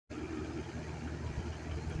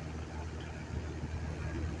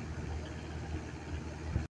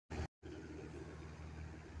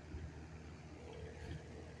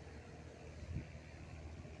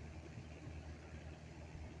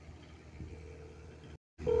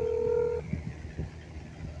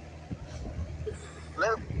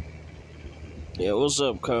Yeah, what's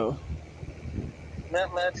up, Kyle?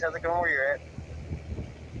 Not much. How's it going where you're at?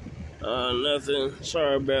 Nothing.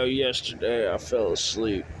 Sorry about yesterday. I fell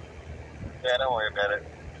asleep. Yeah, don't worry about it.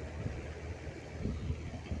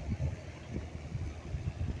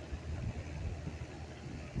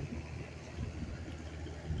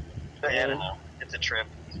 But I don't Yeah. know. It's a trip.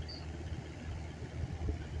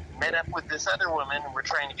 Met up with this other woman. We're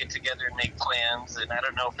trying to get together and make plans, and I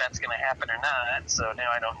don't know if that's going to happen or not. So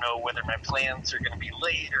now I don't know whether my plans are going to be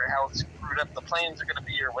late or how screwed up the plans are going to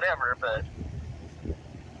be or whatever. But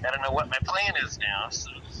I don't know what my plan is now.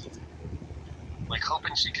 So, like,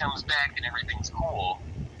 hoping she comes back and everything's cool.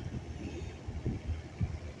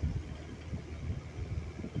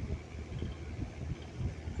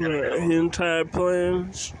 I don't know. Hentai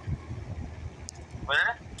plans?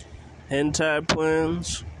 What? Hentai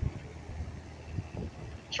plans?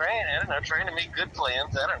 I don't know. Trying to make good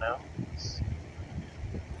plans. I don't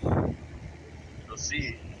know. We'll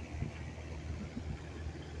see.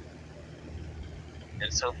 I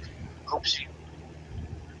just hope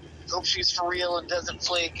she's for real and doesn't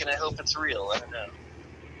flake, and I hope it's real. I don't know.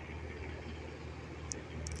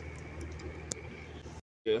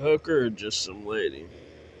 A hooker or just some lady?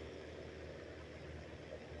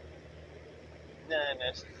 No,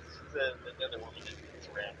 she's another woman that's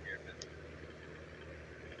around here, but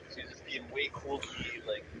she's just being way cool to me.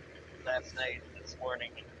 Like last night, this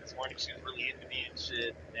morning she was really into me and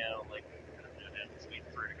shit. Now, like, I don't know. Now I'm just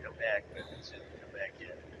waiting for her to come back, but she hasn't come back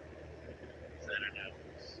yet. So I don't know.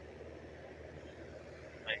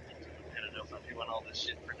 I don't know if I'm doing all this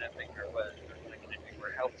shit for nothing or what. Or what I'm gonna do,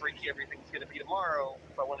 or how freaky everything's gonna be tomorrow.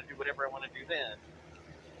 If I want to do whatever I want to do then.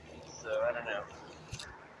 So I don't know.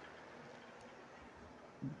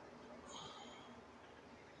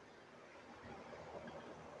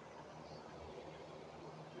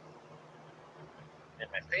 And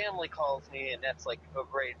my family calls me, and that's like, oh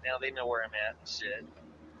great, now they know where I'm at and shit.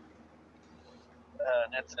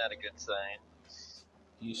 And that's not a good sign.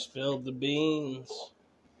 You spilled the beans.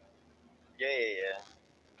 Yeah.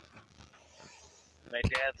 My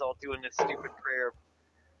dad's all doing this stupid prayer.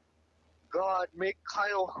 God, make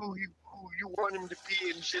Kyle who you want him to be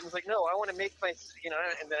and shit. And it's like, no, I want to make my,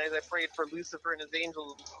 And then as I prayed for Lucifer and his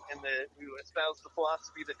angels, and who espouse the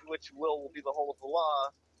philosophy that to which will be the whole of the law,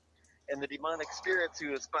 and the demonic spirits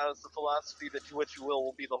who espouse the philosophy that to which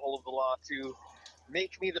will be the whole of the law, to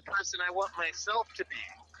make me the person I want myself to be,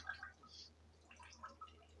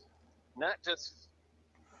 not just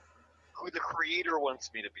who the creator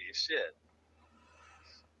wants me to be. Shit.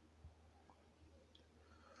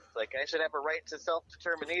 It's like I should have a right to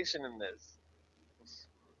self-determination in this.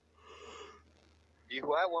 Be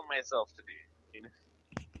who I want myself to be.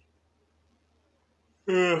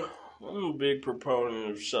 Yeah. I'm a big proponent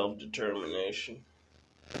of self-determination.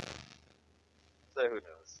 So who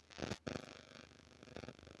knows?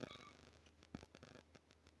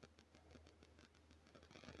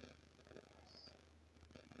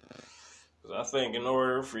 I think in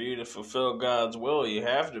order for you to fulfill God's will, you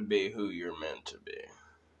have to be who you're meant to be.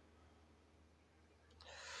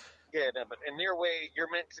 Yeah, no, but in their way, you're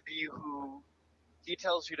meant to be who he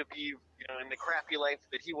tells you to be, in the crappy life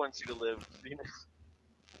that he wants you to live.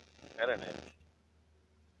 I don't know.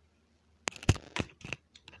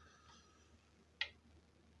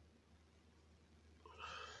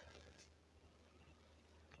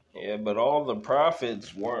 Yeah, but all the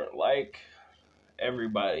prophets weren't like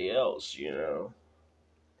everybody else, you know.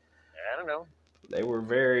 I don't know. They were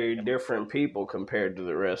very different people compared to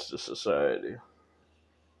the rest of society.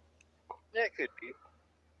 Yeah, it could be.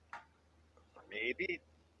 Maybe.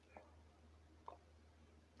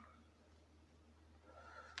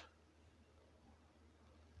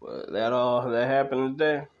 But that happened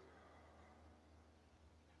today.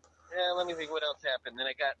 Yeah, let me think what else happened. Then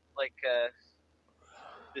I got, like,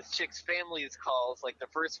 this chick's family's calls. Like, the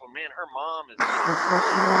first one, man, her mom is like,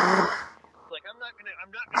 I'm not gonna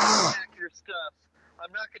pack your stuff.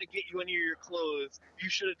 I'm not gonna get you any of your clothes. You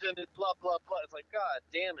should have done it, blah, blah, blah. It's like, God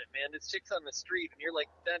damn it, man. This chick's on the street, and you're, like,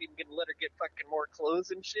 not even gonna let her get fucking more clothes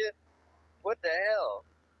and shit? What the hell?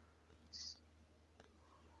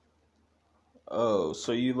 Oh,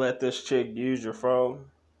 so you let this chick use your phone?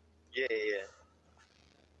 Yeah.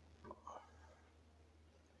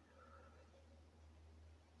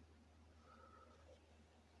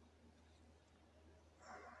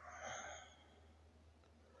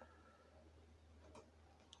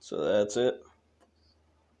 So that's it?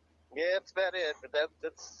 Yeah, that's about it. But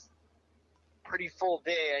that's pretty full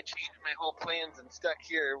day. I changed my whole plans and stuck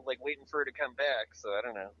here, like, waiting for her to come back, so I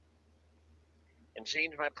don't know. And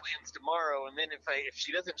change my plans tomorrow, and then if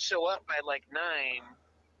she doesn't show up by, like, 9,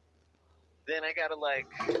 then I gotta like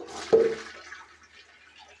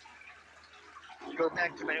go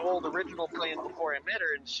back to my old original plan before I met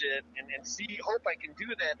her and shit, and hope I can do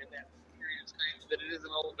that in that period of time so that it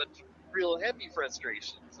isn't all of a real heavy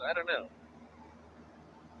frustration. So I don't know.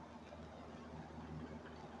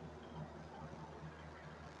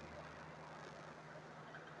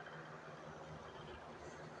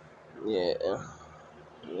 Yeah.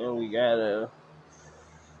 Yeah, we got a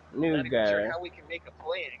new Not even sure guy. how we can make a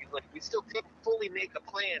plan. Because like we still couldn't fully make a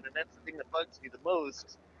plan, and that's the thing that bugs me the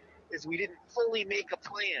most is we didn't fully make a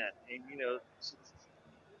plan, and you know,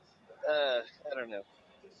 I don't know.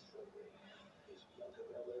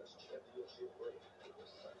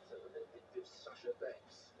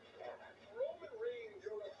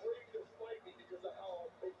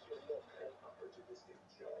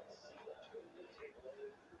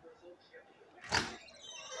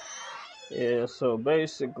 Yeah, so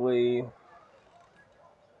basically,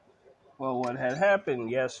 well, what had happened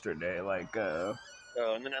yesterday,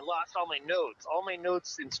 Oh, and then I lost all my notes. All my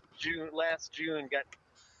notes since last June, got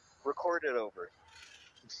recorded over.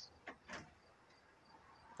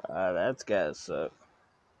 that's gotta suck.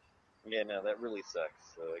 Yeah, no, that really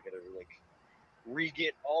sucks. So I gotta like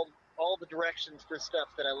re-get all the directions for stuff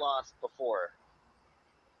that I lost before.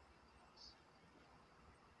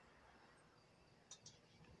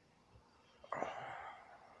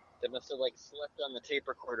 They must have like slept on the tape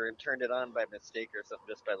recorder and turned it on by mistake or something,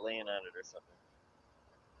 just by laying on it or something.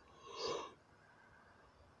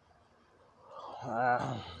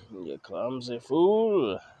 You clumsy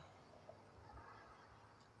fool.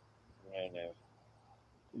 I know.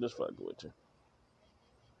 Just fucking with you.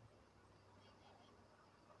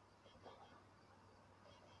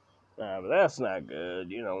 Nah, but that's not good.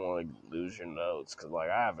 You don't want to lose your notes, because, like,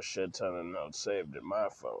 I have a shit ton of notes saved in my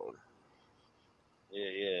phone.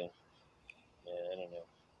 Yeah. I don't know.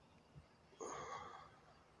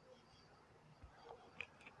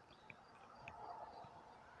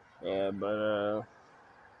 Yeah, but,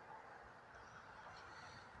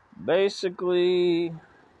 basically,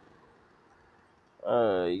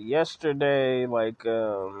 yesterday,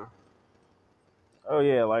 oh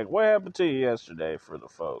yeah, like, what happened to you yesterday for the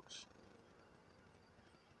folks?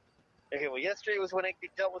 Okay, well, yesterday was when I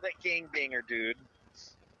dealt with that gangbanger dude.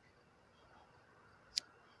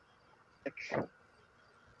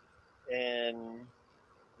 And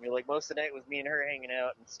you know, like most of the night was me and her hanging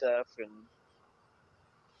out and stuff, and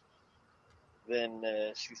then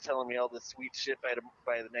she's telling me all this sweet shit by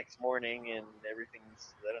the next morning, and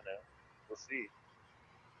everything's, I don't know. We'll see.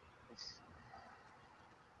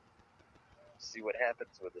 See what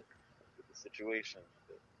happens with it, with the situation.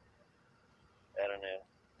 But I don't know.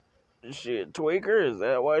 Is she a tweaker? Is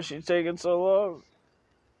that why she's taking so long?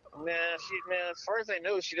 Nah, as far as I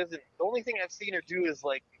know, she doesn't. The only thing I've seen her do is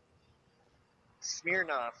like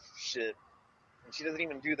Smirnoff shit, and she doesn't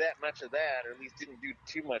even do that much of that, or at least didn't do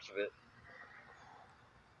too much of it.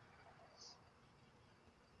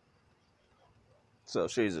 So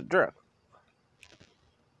she's a drunk.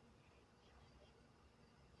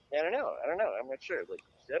 I don't know. I'm not sure. Like,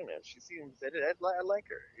 I don't know. She seems. I like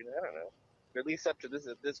her. You know, I don't know. Or at least up to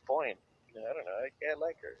at this point. You know, I don't know. I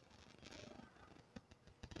like her.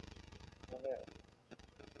 I don't know.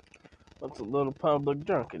 What's a little public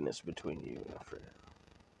drunkenness between you and a friend?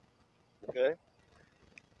 Okay.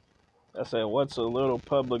 I said, what's a little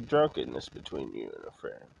public drunkenness between you and a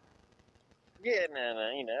friend? Yeah,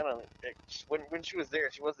 no. You know, I don't. When she was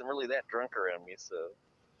there, she wasn't really that drunk around me. So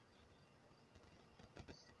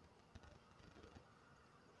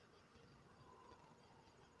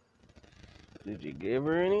Did you give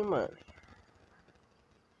her any money?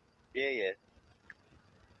 yeah.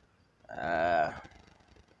 Ah.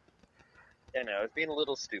 I know. I was being a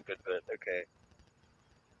little stupid, but okay.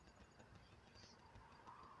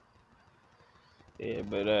 Yeah,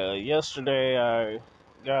 but yesterday I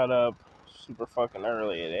got up super fucking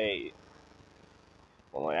early at 8.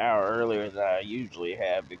 Well, an hour earlier than I usually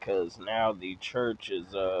have, because now the church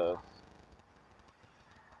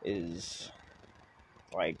is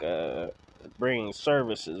like bringing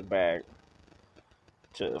services back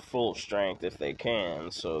to full strength if they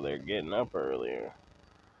can, so they're getting up earlier.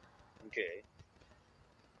 Okay.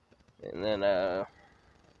 And then the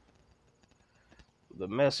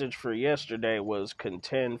message for yesterday was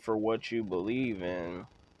contend for what you believe in.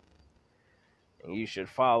 And you should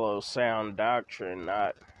follow sound doctrine,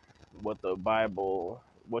 not what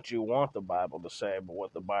you want the Bible to say, but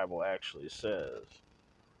what the Bible actually says.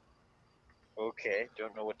 Okay.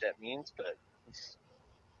 Don't know what that means, but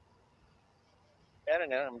I don't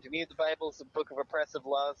know. To me, the Bible's a book of oppressive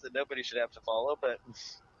laws that nobody should have to follow. But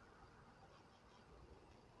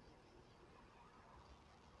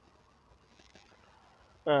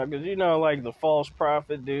Because you know, like the false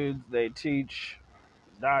prophet dudes, they teach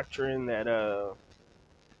doctrine that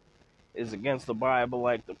is against the Bible,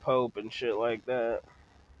 like the Pope and shit like that.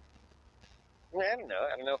 I don't know.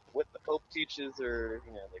 I don't know what the Pope teaches, or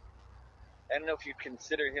like I don't know if you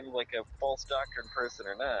consider him like a false doctrine person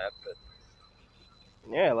or not.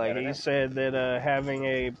 But Yeah, I like don't he know. said that having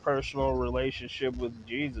a personal relationship with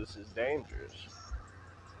Jesus is dangerous.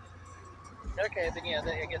 Okay, then yeah,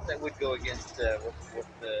 I guess that would go against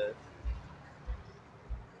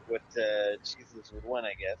what Jesus would want,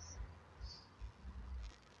 I guess.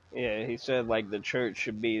 Yeah, he said like the church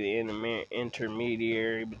should be the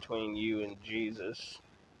intermediary between you and Jesus.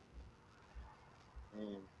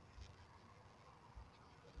 Mm.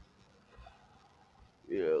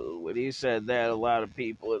 You know, when he said that, a lot of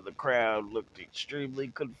people in the crowd looked extremely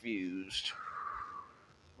confused.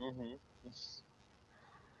 Mm-hmm.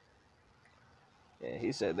 Yeah,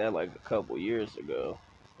 he said that like a couple years ago,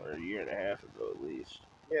 or a year and a half ago at least.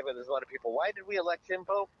 Yeah, but there's a lot of people. Why did we elect him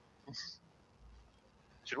Pope?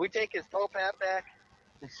 Should we take his Pope hat back?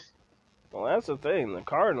 Well, that's the thing. The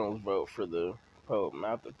Cardinals vote for the Pope,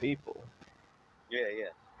 not the people. Yeah, yeah.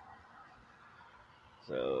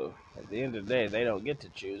 So at the end of the day, they don't get to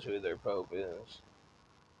choose who their Pope is.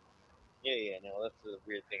 Yeah, yeah, no, that's the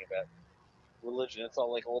weird thing about religion. It's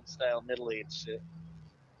all like old style Middle Age shit.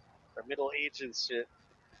 Or Middle Ages shit.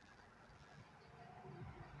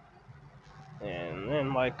 And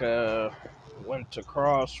then like went to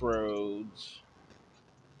Crossroads,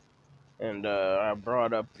 and I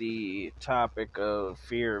brought up the topic of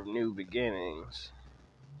fear of new beginnings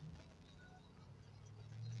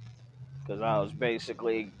because I was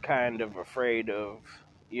basically kind of afraid of,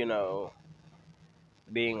 you know,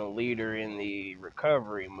 being a leader in the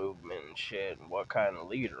recovery movement and shit, and what kind of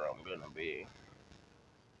leader I'm gonna be.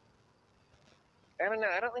 I don't know.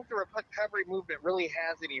 I don't think the recovery movement really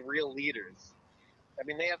has any real leaders. I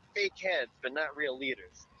mean, they have fake heads, but not real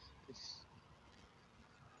leaders.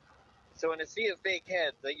 So in a sea of fake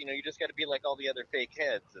heads, you just got to be like all the other fake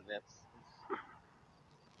heads, and that's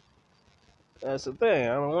That's the thing.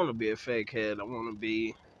 I don't want to be a fake head. I want to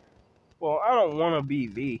be. Well, I don't want to be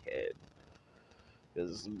the head.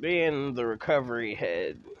 Because being the recovery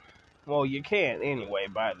head, well, you can't anyway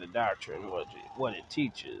by the doctrine, what it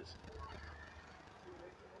teaches.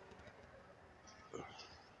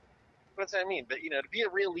 what I mean. But to be a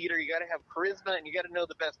real leader, you got to have charisma, and you got to know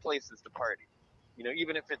the best places to party.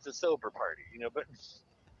 Even if it's a sober party. But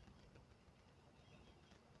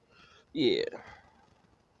Yeah.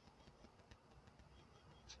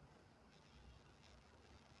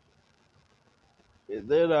 And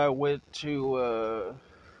then I went to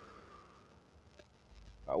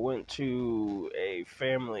a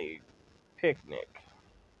family picnic.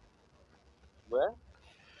 what?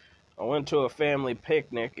 I went to a family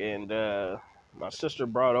picnic, and my sister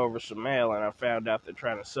brought over some mail, and I found out they're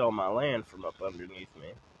trying to sell my land from up underneath me.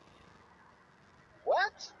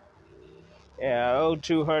 What? Yeah, I owe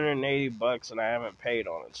 $280, and I haven't paid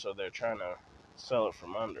on it, so they're trying to sell it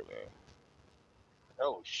from under me.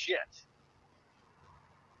 Oh shit!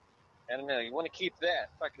 I don't know. You want to keep that,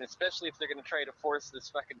 fucking, especially if they're going to try to force this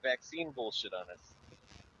fucking vaccine bullshit on us.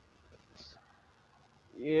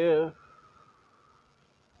 Yeah,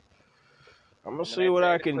 I'm gonna I mean, see I'd what say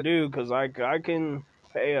I I'd can put. do because I can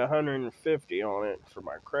pay $150 on it for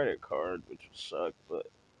my credit card, which would suck. But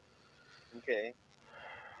Okay,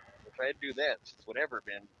 if I'd do that, just whatever,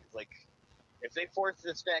 man. Because like, if they force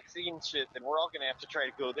this vaccine shit, then we're all going to have to try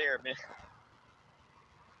to go there, man.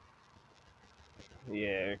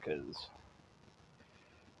 yeah, because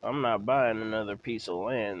I'm not buying another piece of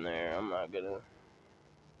land there. I'm not gonna.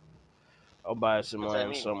 I'll buy some Because I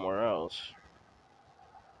land mean, somewhere else.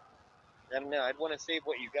 I don't know. I'd want to save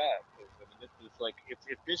what you got. 'Cause, I mean, this is like,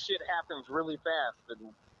 if this shit happens really fast,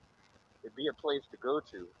 then it'd be a place to go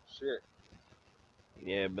to. Shit.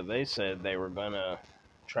 Yeah, but they said they were gonna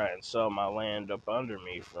try and sell my land up under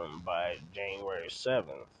me from by January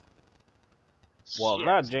 7th. Well,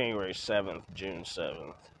 not Shit. January 7th, June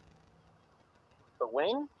 7th. But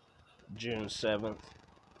when? June 7th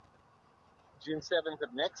June 7th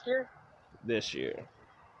of next year? this year.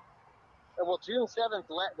 Oh, well, June 7th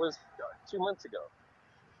was 2 months ago.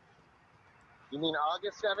 You mean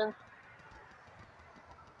August 7th?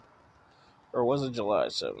 Or was it July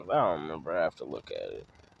 7th? I don't remember. I have to look at it.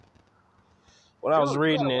 When I was Dude, you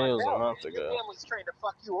reading gotta it, it watch was a out, month man. Your ago. family's trying to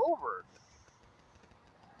fuck you over.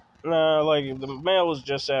 Nah, like the mail was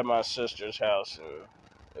just at my sister's house, and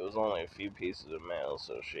it was only a few pieces of mail,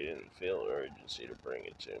 so she didn't feel the urgency to bring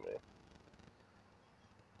it to me.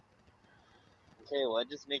 Okay, well, I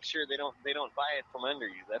just make sure they don't buy it from under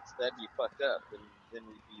you. That'd be fucked up. And then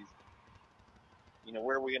we'd be,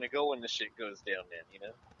 where are we gonna go when the shit goes down?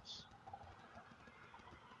 Then,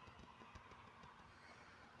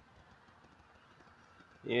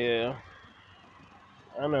 Yeah,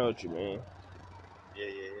 I know what you mean. Yeah,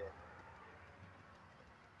 yeah,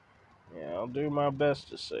 yeah. Yeah, I'll do my best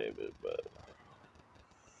to save it, but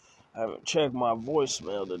I haven't checked my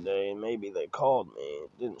voicemail today. Maybe they called me.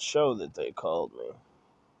 It didn't show that they called me.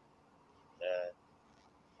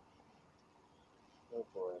 Oh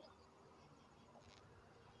boy.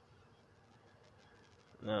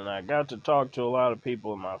 And I got to talk to a lot of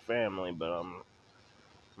people in my family, but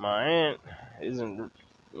my aunt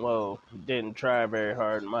didn't try very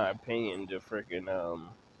hard, in my opinion, to freaking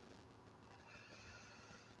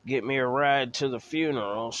get me a ride to the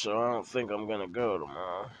funeral, so I don't think I'm gonna go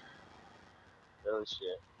tomorrow. Oh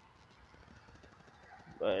shit.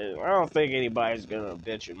 But I don't think anybody's gonna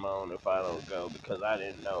bitch and moan if I don't go, because I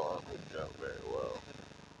didn't know Uncle Joe very well.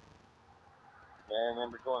 Yeah, I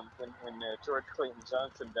remember going when George Clayton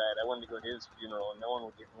Johnson died. I wanted to go to his funeral, and no one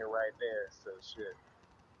would get me a ride there. So shit,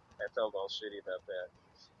 I felt all shitty about that.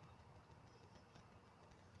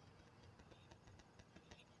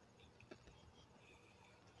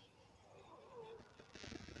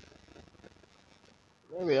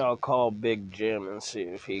 Maybe I'll call Big Jim and see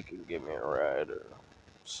if he can give me a ride, or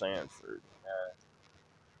Sanford.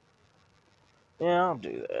 Yeah, I'll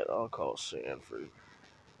do that. I'll call Sanford.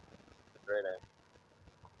 Right on.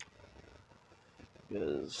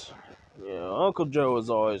 Because, Uncle Joe was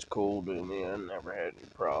always cool to me. I never had any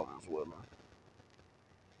problems with him.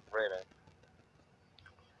 Right on.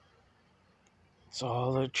 It's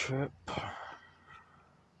all a trip.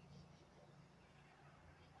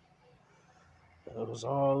 It was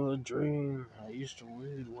all a dream. I used to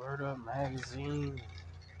read Word Up magazine.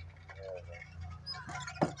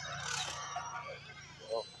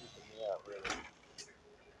 Well, keeping me out, really.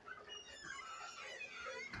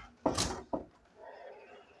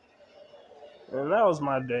 And that was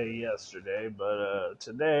my day yesterday, but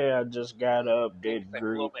today I just got up, I think did if I blow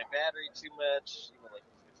group. my battery too much,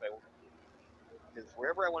 because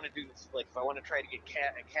wherever I want to do this, like if I want to try to get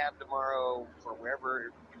a cab tomorrow for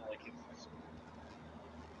wherever,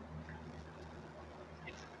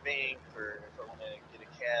 get to the bank, or if I want to get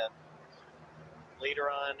a cab later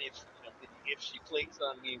on, if she flakes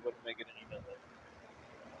on me, what am I gonna,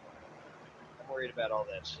 I'm worried about all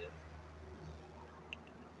that shit.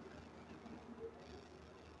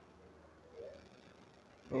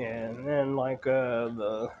 Yeah, and then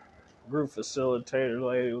the group facilitator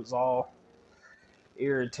lady was all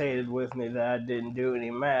irritated with me that I didn't do any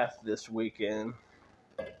math this weekend.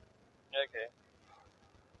 Okay.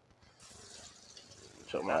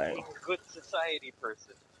 So Not being a good society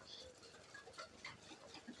person.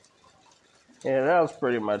 yeah, that was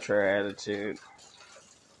pretty much her attitude.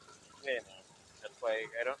 Yeah, no. That's why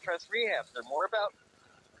I don't trust rehabs. They're more about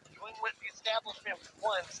doing what the establishment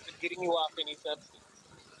wants than getting you off any substance.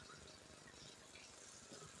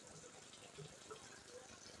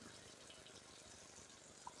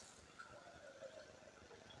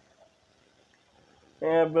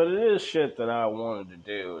 Yeah, but it is shit that I wanted to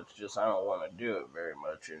do. It's just I don't want to do it very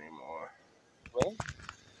much anymore. Well,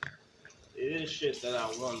 It is shit that I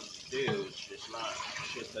wanted to do. It's just not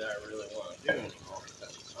shit that I really want to do anymore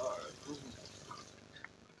because it's hard.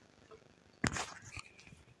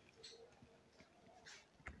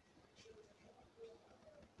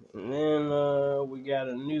 And then we got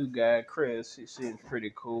a new guy, Chris. He seems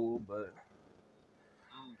pretty cool, but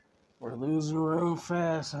we're losing room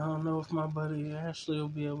fast. I don't know if my buddy Ashley will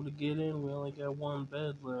be able to get in. We only got one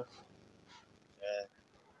bed left.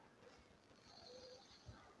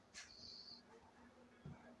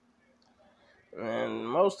 And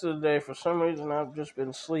most of the day, for some reason, I've just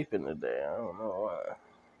been sleeping today. I don't know why.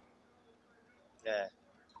 yeah.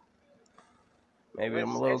 Maybe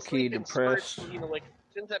I'm I low key sleep in spurts. depressed.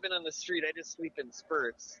 Since I've been on the street, I just sleep in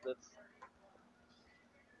spurts.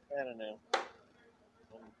 I don't know.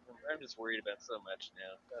 I'm just worried about so much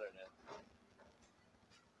now. I don't know.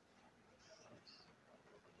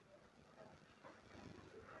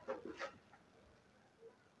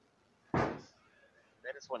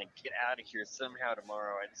 I just want to get out of here somehow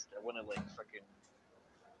tomorrow. I want to fucking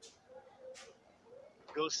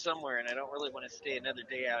go somewhere, and I don't really want to stay another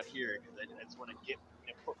day out here because I just want to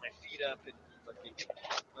put my feet up and fucking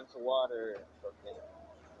bunch of water and fucking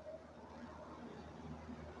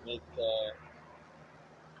make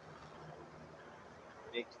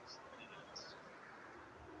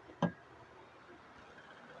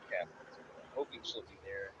Catherine. I'm hoping she'll be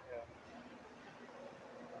there. Yeah.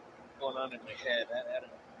 What's going on in my head? I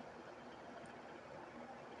don't know.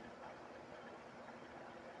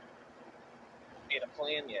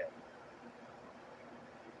 plan yet.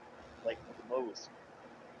 Like most.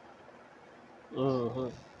 Mm-hmm.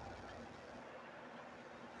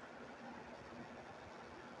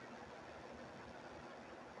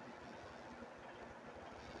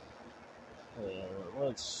 Yeah,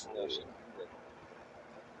 let's No see. shit.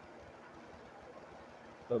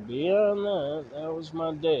 But beyond that, that was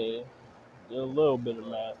my day. Did a little bit of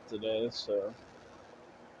math today, so.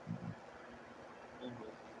 Mm-hmm.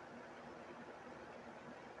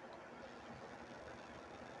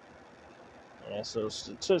 Yeah, so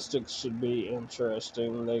statistics should be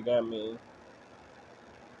interesting. They got me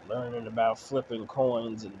learning about flipping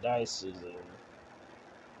coins and dices and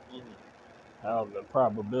Mm-hmm. how the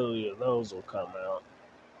probability of those will come out.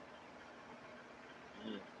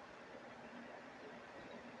 Mm-hmm.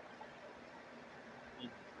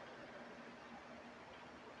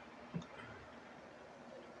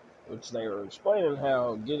 Which they were explaining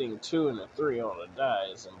how getting 2 and a 3 on a die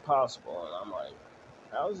is impossible, and I'm like,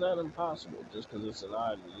 how is that impossible? Just because it's an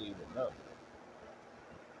odd and even number.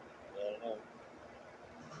 I don't know.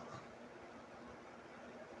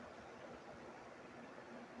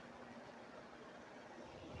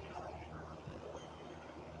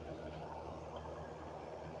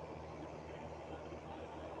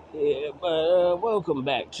 Yeah, but welcome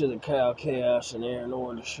back to the Kyle Chaos and Aaron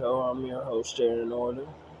Order show. I'm your host, Aaron Order. And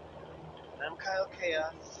I'm Kyle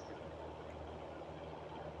Chaos.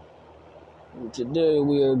 And today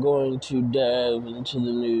we are going to dive into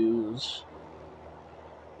the news.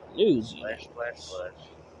 Newsy Flash, flash, news. flash.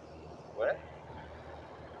 What?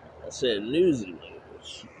 I said newsy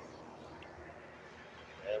news.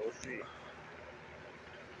 Yeah, we'll see.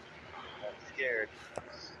 I'm scared.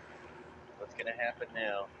 What's gonna happen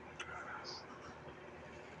now?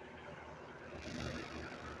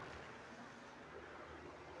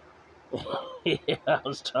 Yeah, I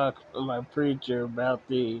was talking to my preacher about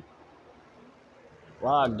the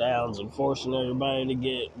lockdowns and forcing everybody to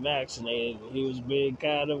get vaccinated. He was being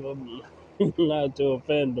kind of a, not to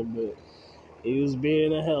offend him, but he was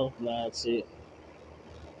being a health Nazi.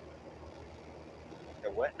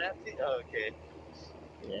 A what Nazi? Oh, okay.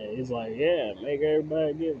 Yeah, he's like, yeah, make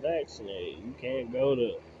everybody get vaccinated. You can't go to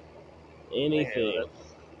Yeah, well, anything.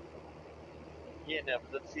 that's no,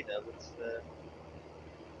 but that's that's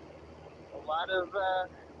a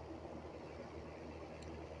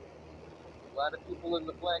lot of people in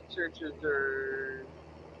the black churches are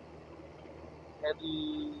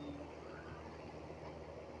heavy,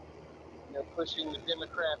 pushing the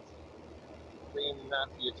Democrats' same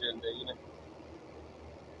Nazi agenda.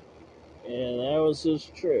 And that was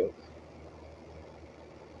just true.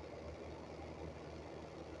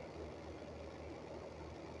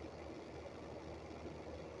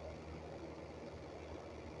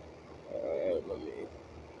 Alright, let me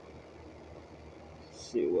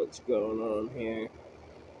see what's going on here.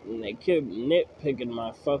 And they kept nitpicking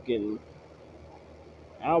my fucking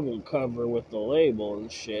album cover with the label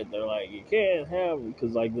and shit. They're like, you can't have,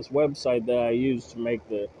 because like this website that I used to make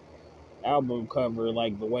the album cover,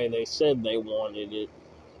 like the way they said they wanted it,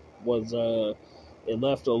 was it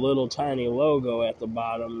left a little tiny logo at the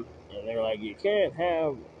bottom, and they're like, you can't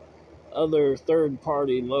have other third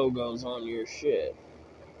party logos on your shit.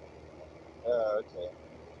 Okay.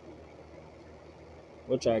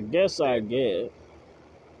 Which I guess I get.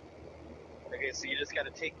 Okay, so you just got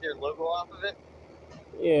to take their logo off of it.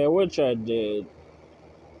 Yeah, which I did.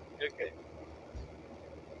 Okay.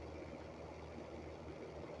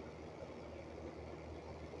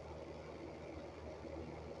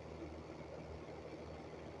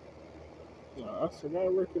 Oh, I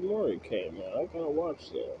forgot Rick and Morty came out. I gotta watch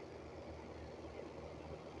that.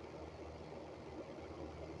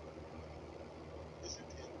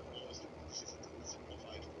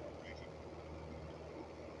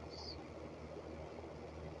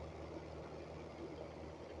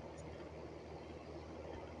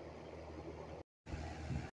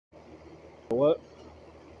 What?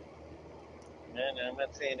 No, I'm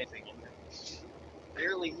not saying anything.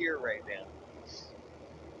 Barely here right now.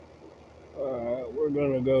 Alright, we're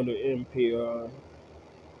gonna go to NPR.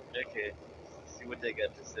 Okay. See what they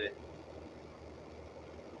got to say.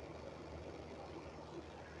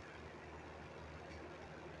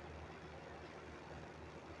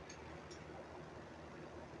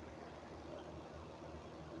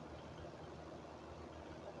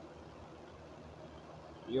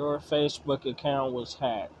 Your Facebook account was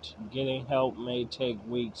hacked. Getting help may take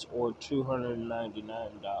weeks or $299.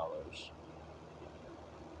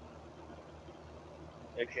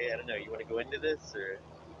 Okay, I don't know. You want to go into this or?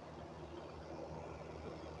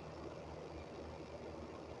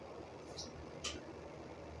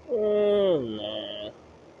 Nah.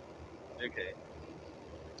 Okay.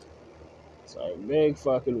 It's like big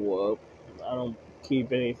fucking whoop. I don't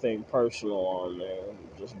keep anything personal on there,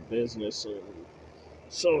 just business and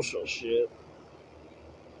social shit.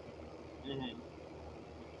 Mm-hmm.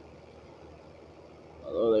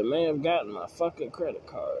 Although they may have gotten my fucking credit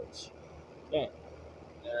cards. Damn.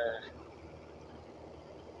 Yeah.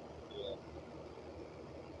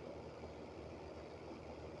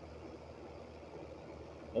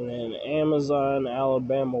 And then Amazon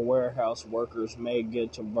Alabama warehouse workers may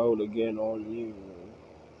get to vote again on union.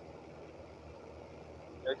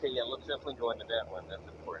 Okay, yeah, let's definitely go into that one. That's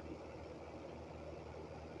important.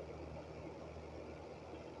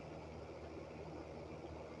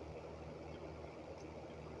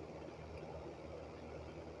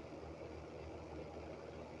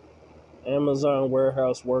 Amazon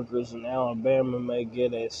warehouse workers in Alabama may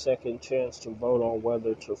get a second chance to vote on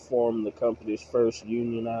whether to form the company's first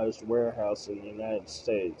unionized warehouse in the United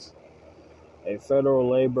States. A federal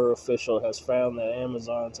labor official has found that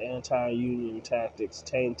Amazon's anti-union tactics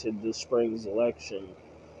tainted this spring's election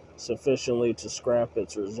sufficiently to scrap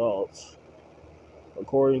its results.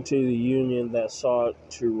 According to the union that sought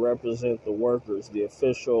to represent the workers, the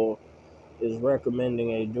official is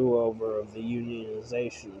recommending a do-over of the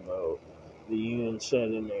unionization vote, the union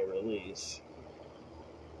said in a release.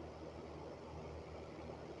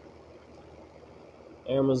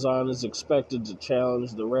 Amazon is expected to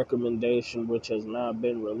challenge the recommendation, which has not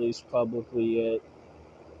been released publicly yet.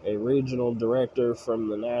 A regional director from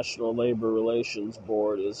the National Labor Relations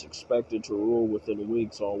Board is expected to rule within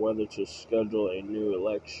weeks on whether to schedule a new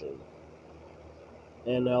election.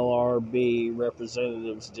 NLRB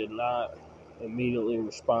representatives did not immediately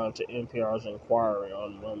respond to NPR's inquiry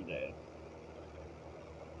on Monday.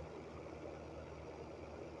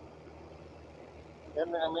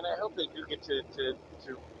 And I mean, I hope they do get to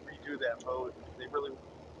redo that vote. They really,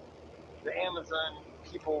 the Amazon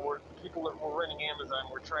people that were running Amazon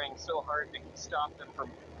were trying so hard to stop them from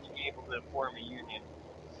being able to form a union.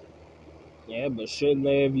 Yeah, but shouldn't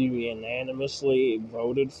they have unanimously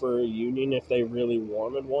voted for a union if they really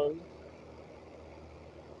wanted one?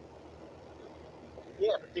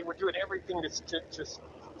 Yeah, but they were doing everything to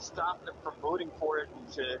stop them from voting for it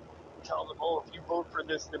and to tell them, oh, if you vote for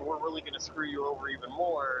this, then we're really going to screw you over even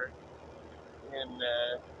more, and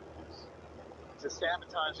to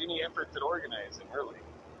sabotage any efforts at organizing, really.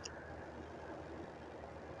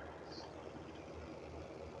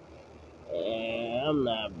 I'm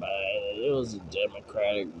not buying it. It was a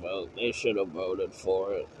Democratic vote. They should have voted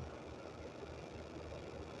for it.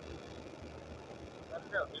 I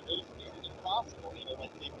don't know. They just made it impossible. You know,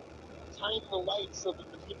 like they timed the lights so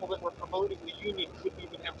that the people that were promoting the union couldn't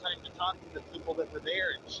even have time to talk to the people that were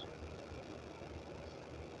there and shit.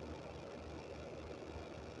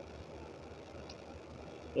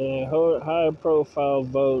 In a high-profile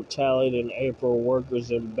vote tallied in April,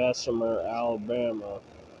 workers in Bessemer, Alabama,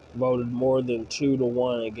 voted more than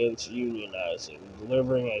 2-1 against unionizing,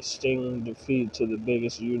 delivering a stinging defeat to the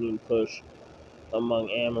biggest union push among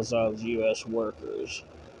Amazon's U.S. workers.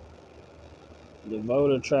 The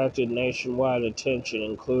vote attracted nationwide attention,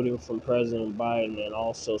 including from President Biden and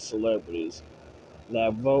also celebrities.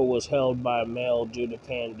 That vote was held by mail due to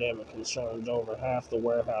pandemic concerns. Over half the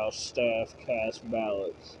warehouse staff cast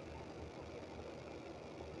ballots.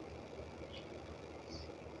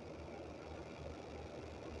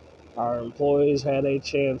 Our employees had a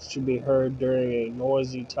chance to be heard during a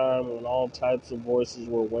noisy time when all types of voices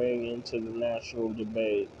were weighing into the national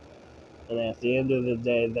debate. And at the end of the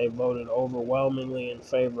day, they voted overwhelmingly in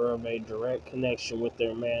favor of a direct connection with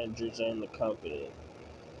their managers and the company,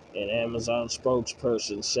 an Amazon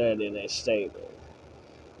spokesperson said in a statement.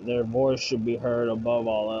 Their voice should be heard above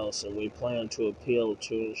all else, and we plan to appeal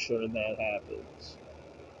to ensure that happens.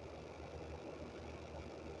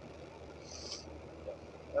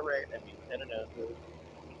 All right. I mean, I don't know.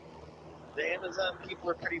 The Amazon people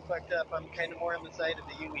are pretty fucked up. I'm kind of more on the side of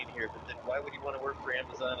the union here, but then why would you want to work for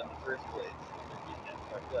Amazon in the first place if they're being that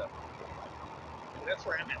fucked up? And that's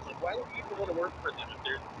where I'm at. Like, why would you even want to work for them if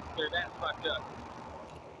they're that fucked up?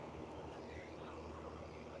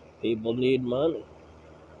 People need money.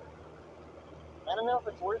 I don't know if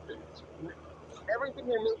it's worth it. Everything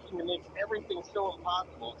they're making makes everything so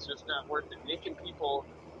impossible. It's just not worth it. Making people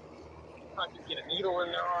fucking get a needle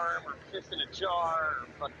in their arm or piss in a jar or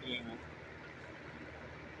fucking.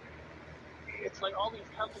 It's like all these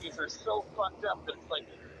companies are so fucked up that it's like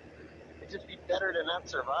it'd just be better to not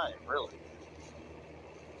survive, really.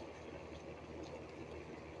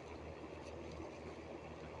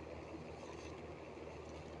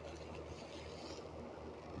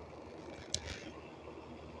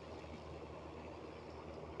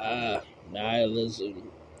 Nihilism,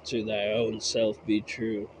 to thy own self be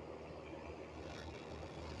true.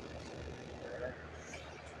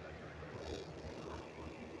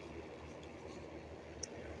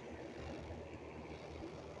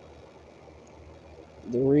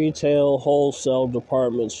 The retail wholesale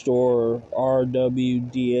department store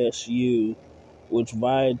RWDSU, which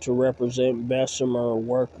vied to represent Bessemer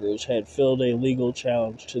workers, had filed a legal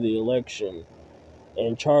challenge to the election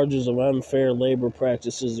and charges of unfair labor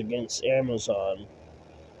practices against Amazon,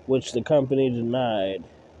 which the company denied.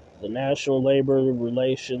 The National Labor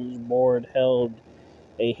Relations Board held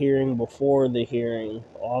a hearing. Before the hearing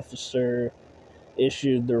officer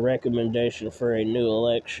issued the recommendation for a new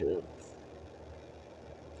election.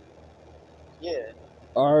 Yeah.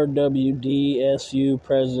 RWDSU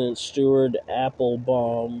President Stuart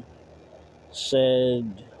Applebaum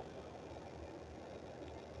said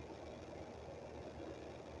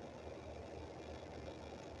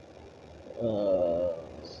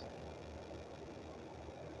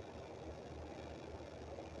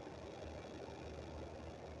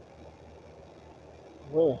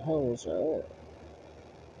where the hell was that?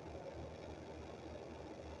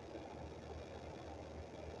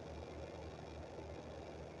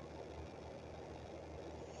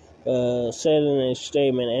 Said in a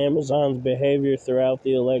statement, Amazon's behavior throughout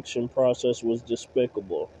the election process was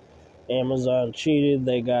despicable. Amazon cheated,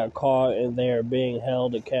 they got caught, and they are being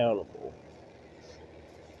held accountable.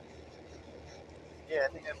 Yeah,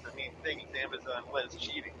 I think that's the main thing. Amazon was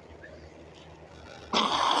cheating.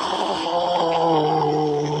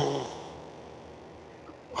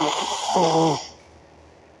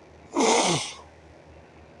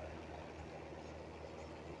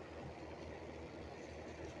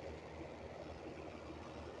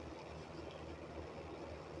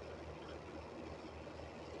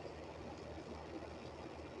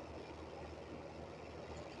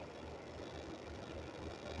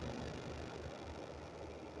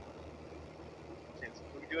 Okay, so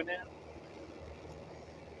what are we doing now?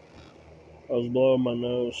 I was blowing my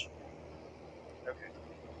nose. Okay.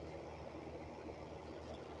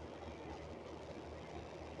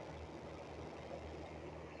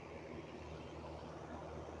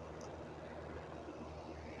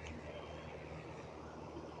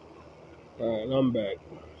 Alright, I'm back.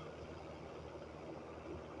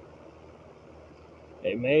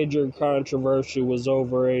 A major controversy was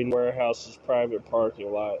over a warehouse's private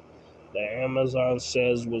parking lot that Amazon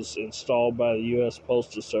says was installed by the U.S.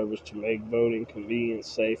 Postal Service to make voting convenient,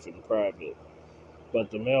 safe, and private.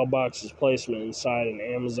 But the mailbox's placement inside an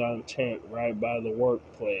Amazon tent right by the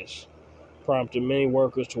workplace prompted many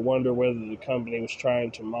workers to wonder whether the company was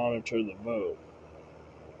trying to monitor the vote.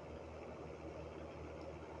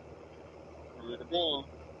 Could have been.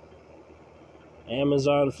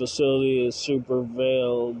 Amazon facility is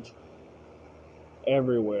surveilled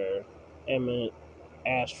everywhere. Emmett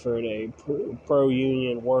Ashford, a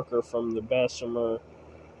pro-union worker from the Bessemer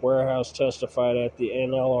warehouse, testified at the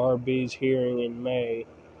NLRB's hearing in May.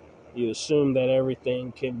 You assume that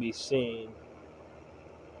everything can be seen.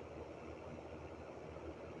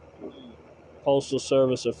 Postal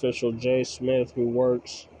Service official Jay Smith, who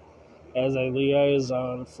works as a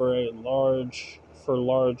liaison for large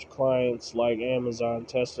clients like Amazon,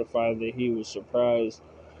 testified that he was surprised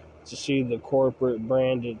to see the corporate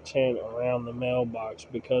branded tent around the mailbox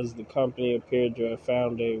because the company appeared to have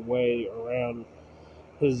found a way around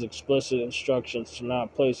his explicit instructions to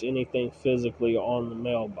not place anything physically on the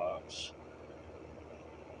mailbox.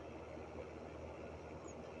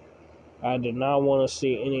 I did not want to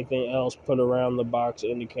see anything else put around the box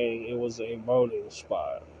indicating it was a voting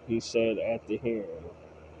spot, he said at the hearing.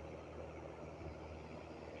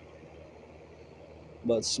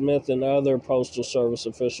 But Smith and other Postal Service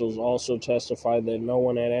officials also testified that no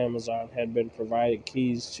one at Amazon had been provided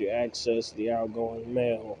keys to access the outgoing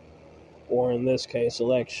mail, or in this case,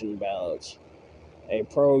 election ballots. A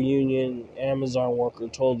pro-union Amazon worker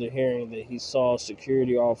told the hearing that he saw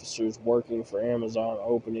security officers working for Amazon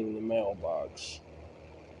opening the mailbox.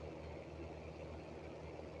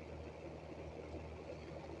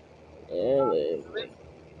 They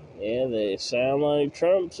sound like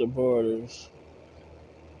Trump supporters.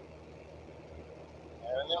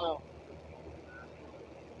 I don't know.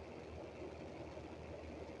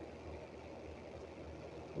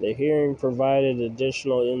 The hearing provided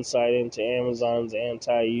additional insight into Amazon's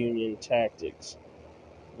anti-union tactics.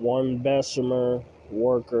 One Bessemer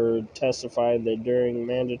worker testified that during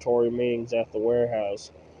mandatory meetings at the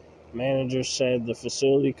warehouse, managers said the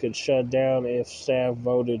facility could shut down if staff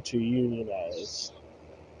voted to unionize.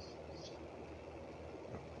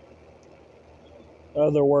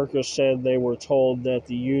 Other workers said they were told that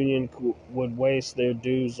the union would waste their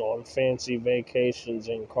dues on fancy vacations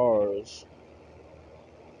and cars.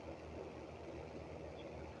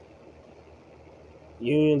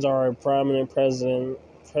 Unions are a prominent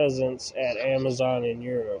presence at Amazon in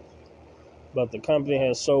Europe, but the company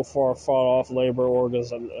has so far fought off labor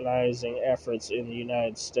organizing efforts in the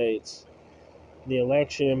United States. The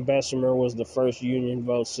election in Bessemer was the first union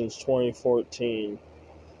vote since 2014.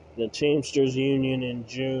 The Teamsters Union in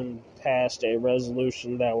June passed a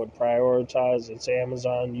resolution that would prioritize its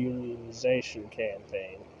Amazon unionization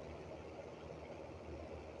campaign.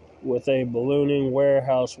 With a ballooning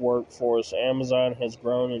warehouse workforce, Amazon has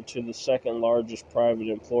grown into the second largest private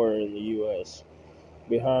employer in the U.S.,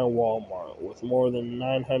 behind Walmart, with more than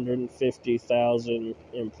 950,000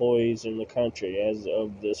 employees in the country as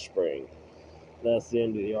of this spring. That's the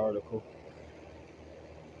end of the article.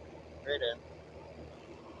 Right in.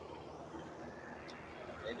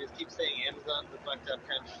 They just keep saying Amazon's a fucked up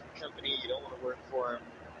company. You don't want to work for them.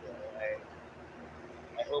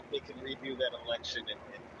 I hope they can redo that election and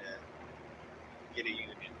get a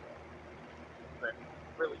union. But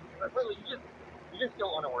really, you just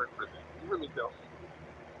don't want to work for them. You really don't.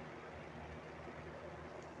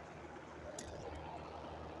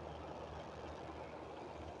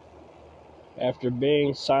 After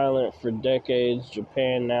being silent for decades,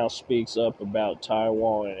 Japan now speaks up about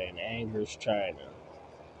Taiwan and angers China.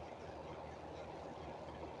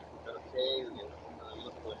 Okay,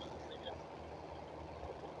 look what she's saying.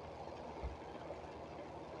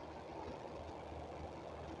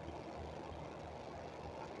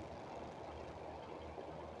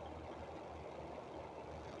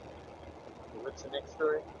 What's the next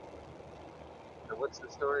story? Or what's the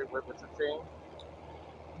story? What's it saying?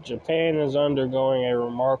 Japan is undergoing a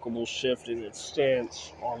remarkable shift in its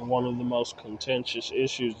stance on one of the most contentious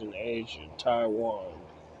issues in Asia, Taiwan.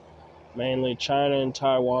 Mainly, China and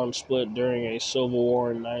Taiwan split during a civil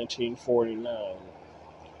war in 1949,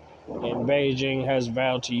 and Beijing has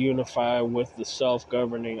vowed to unify with the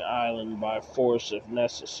self-governing island by force if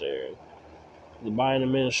necessary. The Biden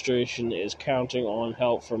administration is counting on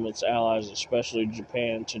help from its allies, especially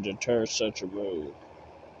Japan, to deter such a move.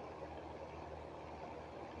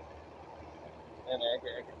 And I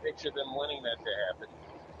can picture them wanting that to happen.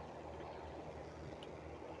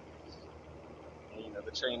 And, you know,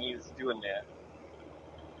 the Chinese doing that.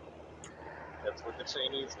 That's what the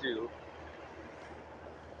Chinese do.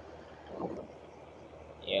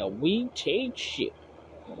 Yeah, we take shit.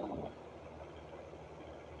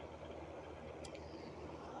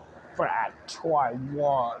 Fried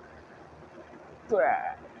Taiwan.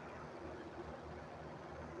 Fried.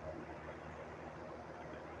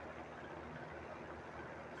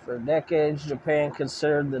 For decades, Japan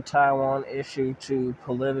considered the Taiwan issue too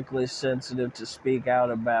politically sensitive to speak out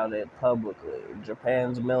about it publicly.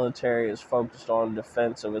 Japan's military is focused on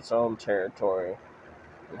defense of its own territory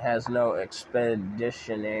and has no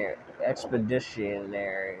expeditionary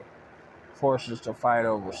forces to fight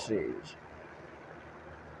overseas.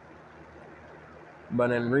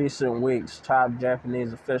 But in recent weeks, top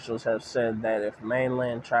Japanese officials have said that if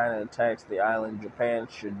mainland China attacks the island, Japan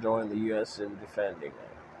should join the U.S. in defending it.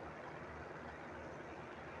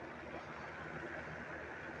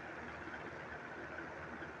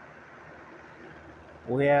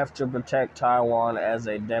 We have to protect Taiwan as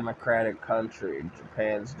a democratic country,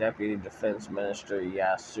 Japan's Deputy Defense Minister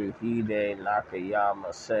Yasuhide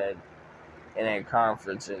Nakayama said in a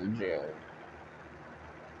conference in June.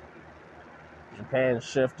 Japan's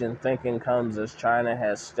shift in thinking comes as China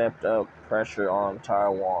has stepped up pressure on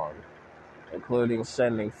Taiwan, including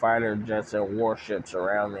sending fighter jets and warships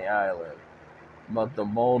around the island. But the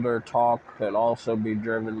bolder talk could also be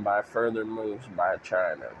driven by further moves by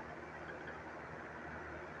China.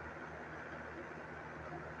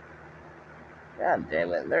 God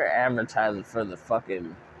damn it, they're advertising for the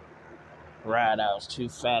fucking ride. I was too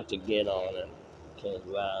fat to get on it. Kings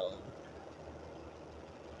Island.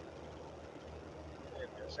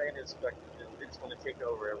 China's fucking, they just want to take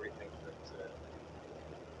over everything, but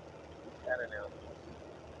I don't know.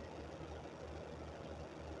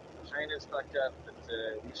 China's fucked up, but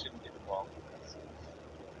we shouldn't get involved in this.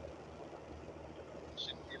 We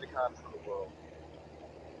shouldn't be the cops of the world.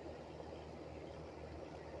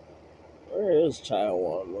 Where is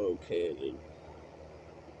Taiwan located?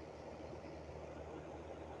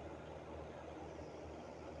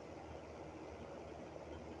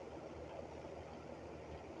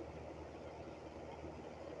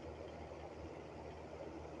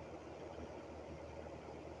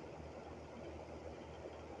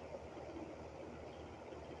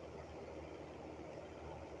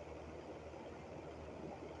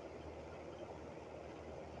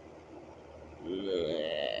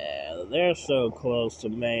 they're so close to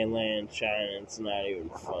mainland China, it's not even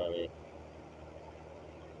funny.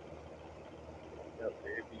 No,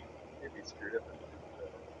 they'd be screwed up.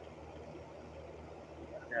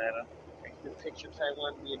 I don't can picture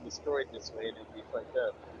Taiwan being destroyed this way, and it'd be fucked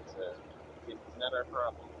up. It's not our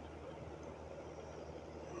problem.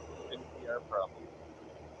 It shouldn't be our problem.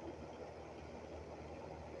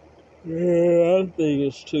 Yeah, I think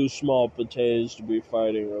it's too small potatoes to be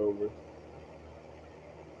fighting over.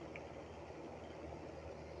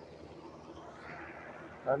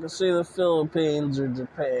 I can see the Philippines or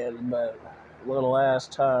Japan, but little ass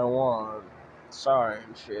Taiwan, sorry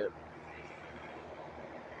and shit.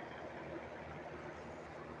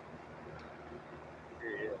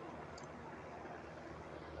 Yeah.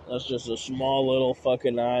 That's just a small little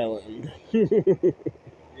fucking island. Yeah.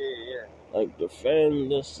 Like,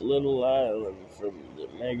 defend this little island from the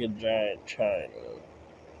mega giant China.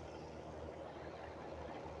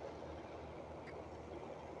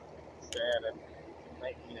 Sad.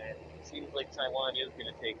 It seems like Taiwan is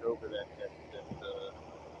going to take over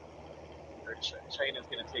or China's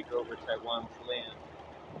going to take over Taiwan's land.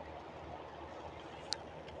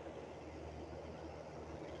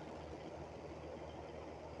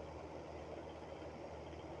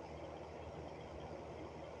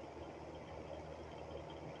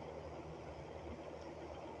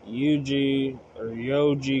 Yoji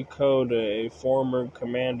Koda, a former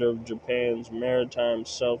commander of Japan's Maritime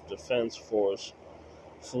Self-Defense Force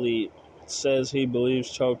fleet, says he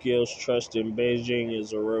believes Tokyo's trust in Beijing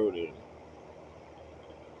is eroding.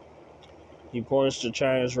 He points to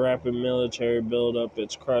China's rapid military buildup,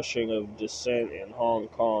 its crushing of dissent in Hong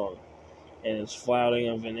Kong, and its flouting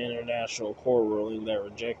of an international court ruling that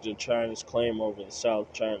rejected China's claim over the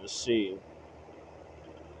South China Sea.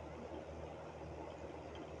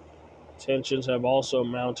 Tensions have also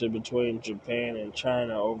mounted between Japan and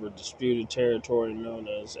China over disputed territory known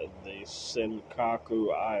as the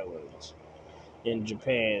Senkaku Islands in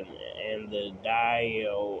Japan and the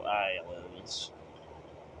Diaoyu Islands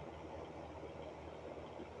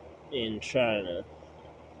in China.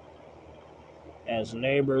 As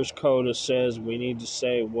neighbors, Koda says we need to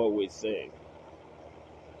say what we think.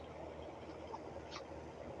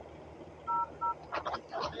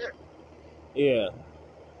 Yeah.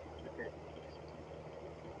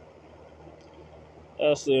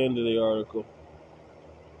 That's the end of the article.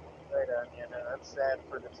 Right on, yeah, no, that's sad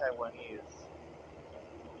for the Taiwanese.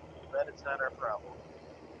 But it's not our problem.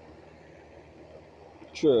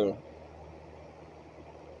 True.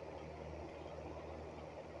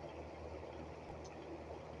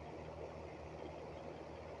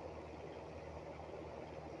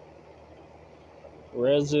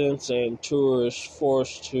 Residents and tourists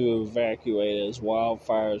forced to evacuate as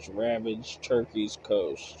wildfires ravage Turkey's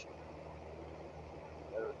coast.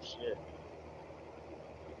 Oh, shit.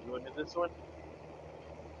 You into this one?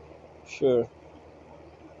 Sure.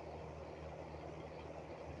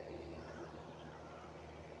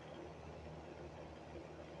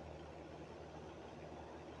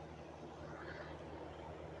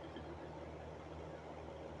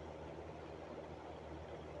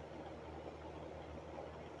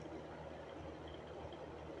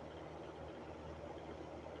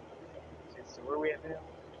 Okay, so where are we at now?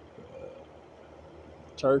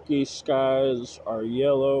 Turkey's skies are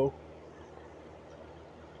yellow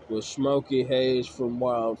with smoky haze from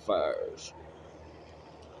wildfires.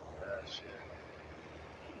 Oh, shit.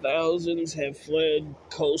 Thousands have fled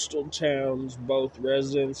coastal towns, both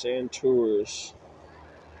residents and tourists,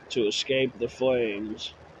 to escape the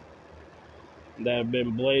flames that have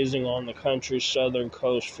been blazing on the country's southern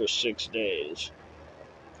coast for 6 days.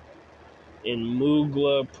 In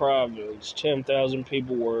Mugla province, 10,000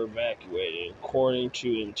 people were evacuated, according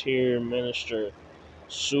to Interior Minister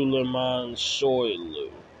Suleiman Soylu.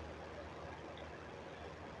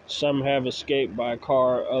 Some have escaped by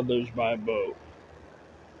car, others by boat.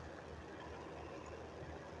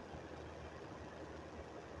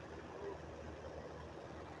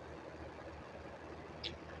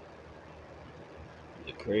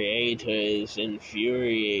 The creator is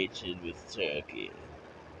infuriated with Turkey.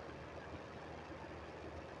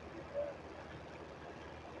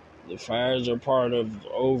 The fires are part of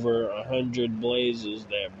over 100 blazes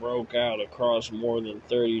that broke out across more than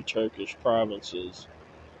 30 Turkish provinces,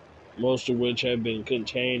 most of which have been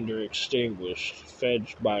contained or extinguished,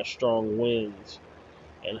 fetched by strong winds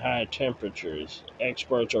and high temperatures.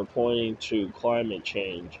 Experts are pointing to climate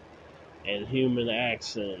change and human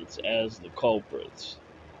accidents as the culprits.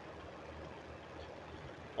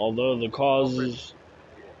 Although the causes...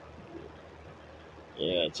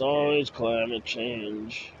 Yeah, it's always climate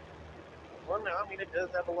change. Well, no, I mean, it does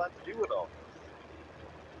have a lot to do with all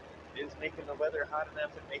this. It is making the weather hot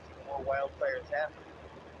enough and making more wildfires happen.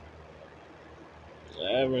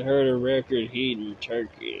 I haven't heard of record heat in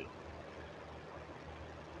Turkey.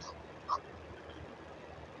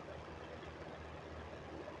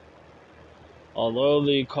 Although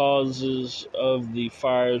the causes of the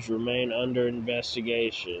fires remain under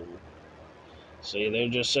investigation. See, they're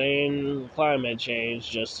just saying climate change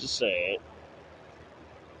just to say it.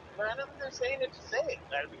 But I don't think they're saying it to say it.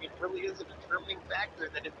 I mean, it really is a determining factor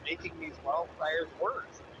that is making these wildfires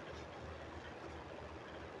worse.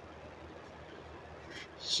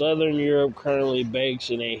 Southern Europe currently bakes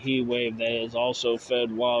in a heat wave that has also fed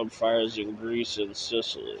wildfires in Greece and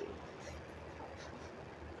Sicily.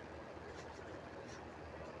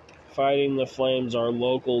 Fighting the flames are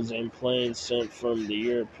locals and planes sent from the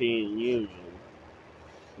European Union,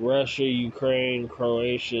 Russia, Ukraine,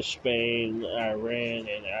 Croatia, Spain, Iran,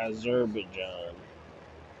 and Azerbaijan.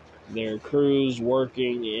 Their crews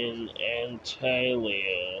working in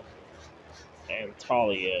Antalya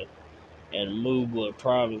and Mugla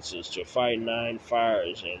provinces to fight 9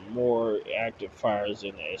 fires and more active fires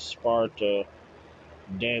in Sparta,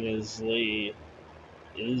 Denizli,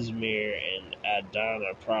 Izmir, and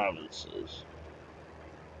Adana provinces.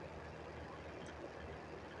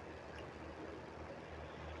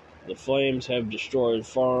 The flames have destroyed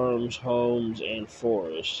farms, homes, and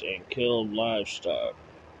forests, and killed livestock.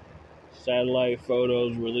 Satellite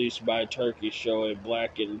photos released by Turkey show a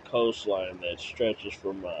blackened coastline that stretches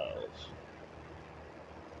for miles.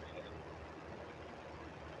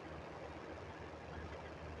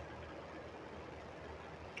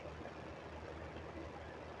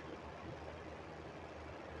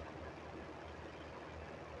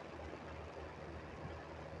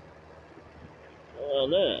 Oh,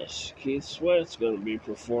 nice. Keith Sweat's going to be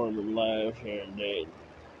performing live here in Dayton.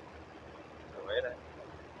 All right.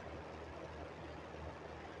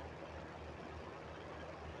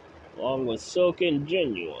 Along with Silk and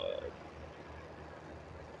Genuine.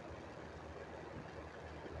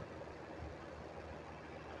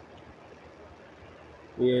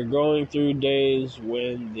 We are going through days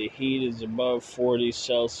when the heat is above 40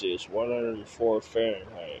 Celsius, 104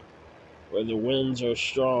 Fahrenheit, where the winds are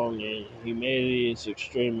strong and humidity is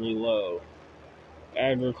extremely low.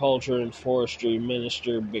 Agriculture and Forestry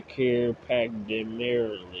Minister Bekir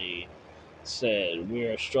Pakdemirli said, "We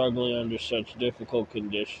are struggling under such difficult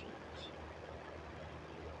conditions."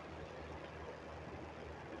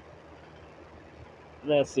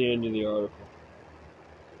 And that's the end of the article.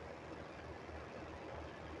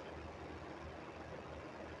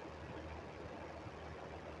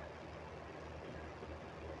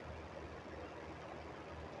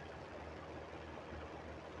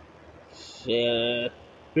 Yeah.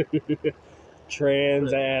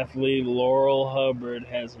 Trans athlete Laurel Hubbard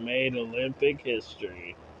has made Olympic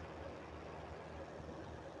history.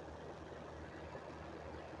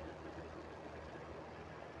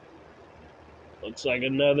 Looks like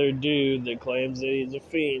another dude that claims that he's a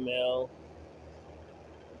female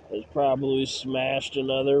has probably smashed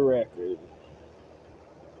another record.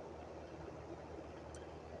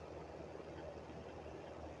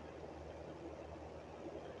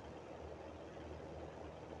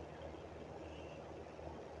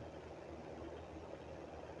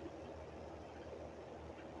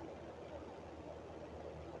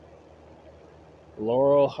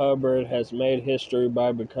 Laurel Hubbard has made history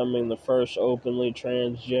by becoming the first openly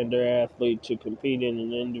transgender athlete to compete in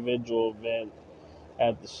an individual event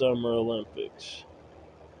at the Summer Olympics.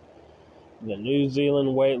 The New Zealand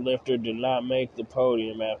weightlifter did not make the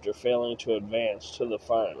podium after failing to advance to the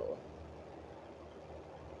final.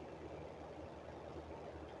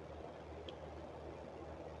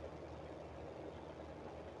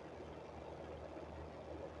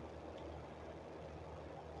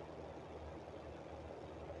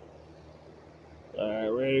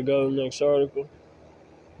 Alright, ready to go to the next article?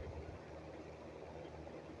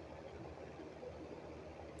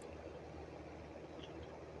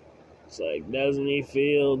 It's like, doesn't he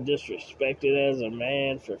feel disrespected as a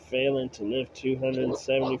man for failing to lift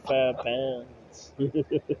 275 pounds?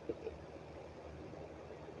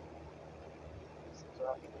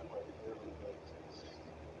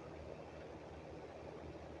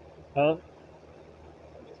 Huh?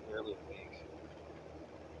 It's barely awake.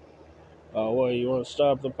 Oh, what, you want to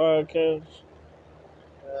stop the podcast?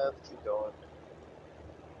 Let's keep going.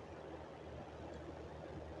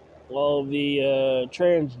 Well, the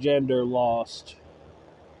transgender lost.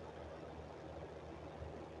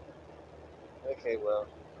 Okay, well,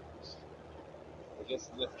 I guess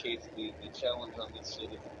in this case, the challenge on this shit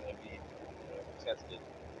isn't going to be tested.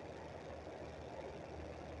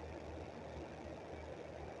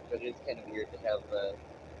 but it's kind of weird to have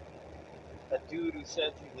a dude who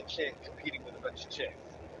says he's a chick competing with a bunch of chicks.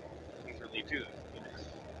 He's really a dude, you know?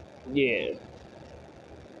 Yeah.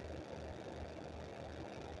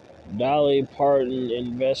 Dolly Parton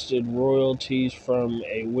invested royalties from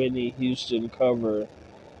a Whitney Houston cover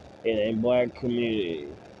in a black community.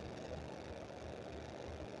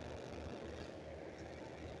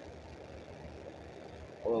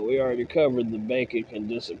 Well, we already covered the bacon can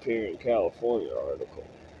disappear in California article.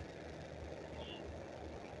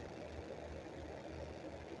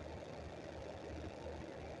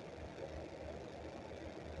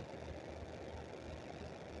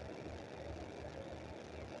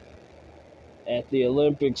 At the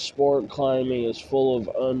Olympics, sport climbing is full of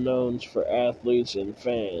unknowns for athletes and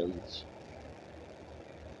fans.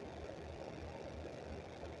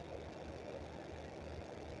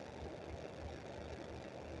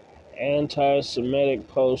 Anti-Semitic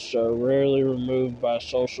posts are rarely removed by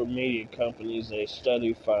social media companies, a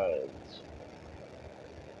study finds.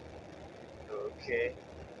 Okay.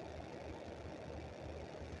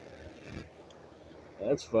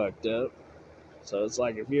 That's fucked up. So it's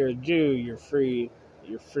like if you're a Jew, you're free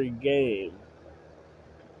game.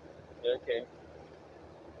 Okay.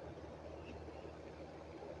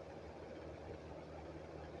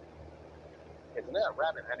 It's not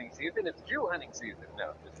rabbit hunting season, it's Jew hunting season.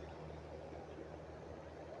 No, just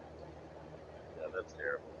no, that's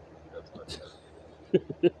terrible. That's fucked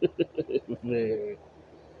up. Very.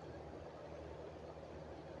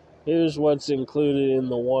 Here's what's included in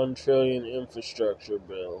the $1 trillion infrastructure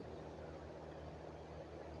bill.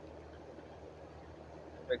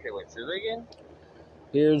 Okay, wait, say that again?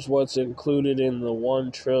 Here's what's included in the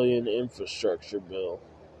 $1 trillion infrastructure bill.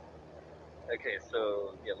 Okay,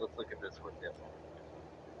 so yeah, let's look at this one. Yeah.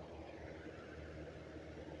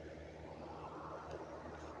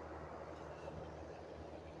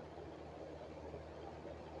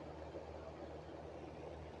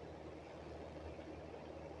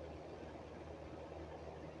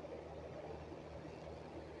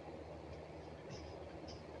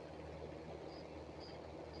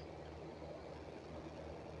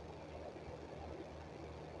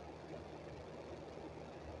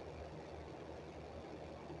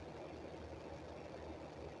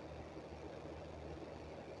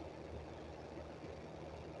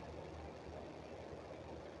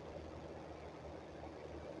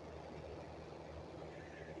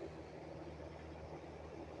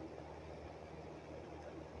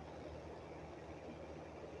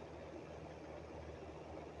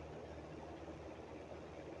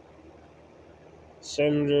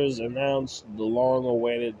 Senators announced the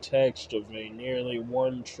long-awaited text of a nearly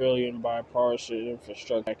 $1 trillion bipartisan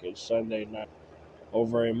infrastructure package Sunday night,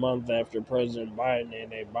 over a month after President Biden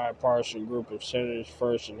and a bipartisan group of senators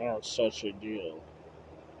first announced such a deal.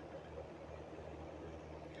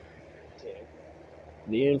 Okay.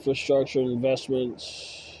 The Infrastructure Investment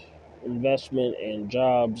and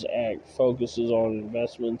Jobs Act focuses on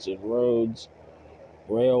investments in roads,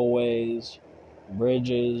 railways,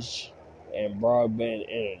 bridges, and broadband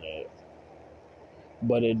internet,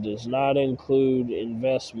 but it does not include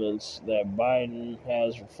investments that Biden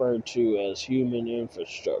has referred to as human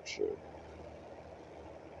infrastructure,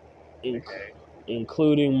 Okay.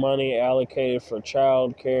 including money allocated for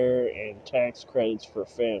child care and tax credits for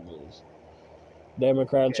families.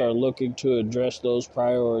 Democrats Okay. are looking to address those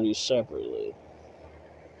priorities separately.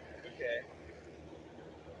 Okay.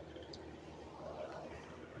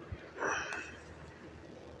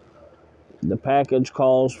 The package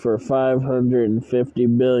calls for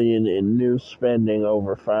 $550 billion in new spending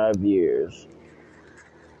over 5 years.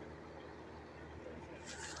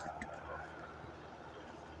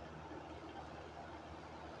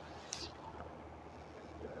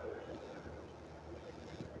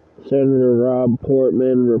 Senator Rob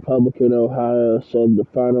Portman, Republican Ohio, said the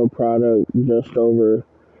final product, just over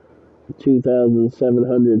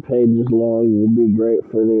 2,700 pages long, will be great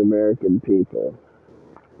for the American people.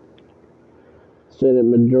 Senate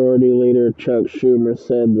Majority Leader Chuck Schumer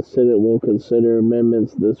said the Senate will consider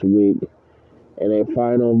amendments this week, and a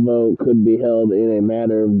final vote could be held in a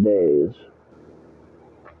matter of days.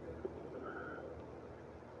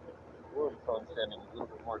 Ooh, the phone's sending a little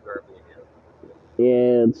bit more garbage.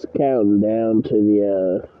 Yeah, it's counting down to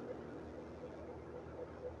the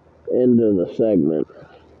end of the segment.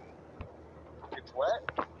 It's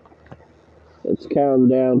what? It's counting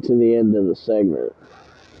down to the end of the segment.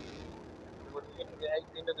 When we get to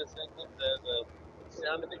the end of the segment, the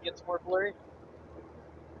sound of it gets more blurry?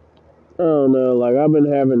 Oh no, like I've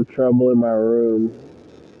been having trouble in my room.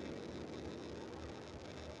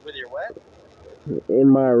 With your what? In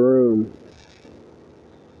my room.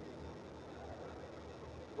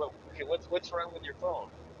 Okay, what's wrong with your phone?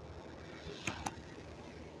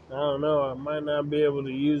 I don't know. I might not be able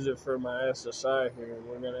to use it for my SSI here.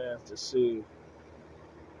 We're gonna have to see.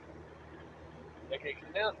 Okay, 'cause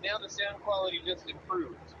now the sound quality just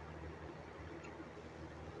improved.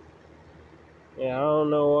 Yeah, I don't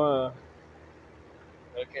know why.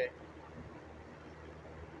 Okay.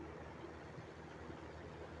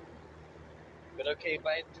 But okay,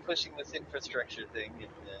 Biden's pushing this infrastructure thing,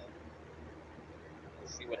 and we'll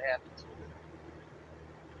see what happens with it.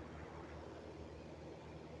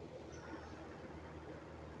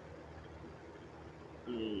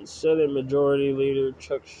 Senate Majority Leader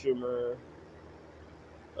Chuck Schumer.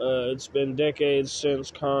 It's been decades since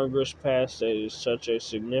Congress passed such a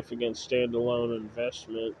significant standalone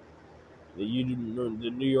investment. The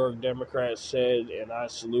New York Democrats said, and I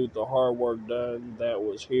salute the hard work done that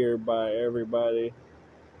was here by everybody.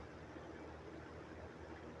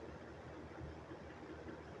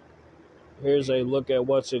 Here's a look at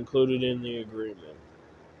what's included in the agreement.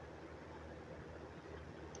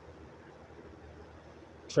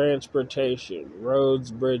 Transportation, roads,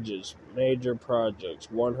 bridges, major projects,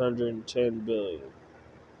 $110 billion.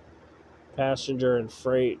 Passenger and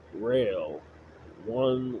freight rail,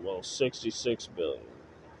 $66 billion.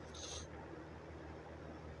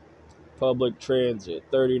 Public transit,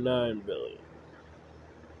 $39 billion.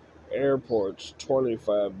 Airports,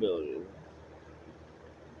 $25 billion.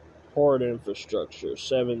 Port infrastructure,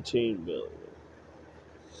 $17 billion.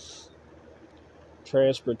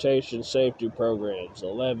 Transportation safety programs,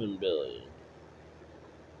 $11 billion.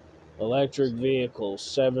 Electric vehicles,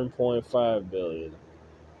 $7.5 billion.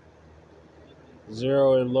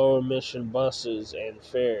 Zero and low emission buses and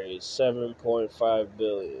ferries, $7.5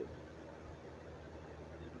 billion.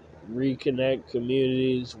 Reconnect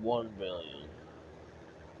communities, $1 billion.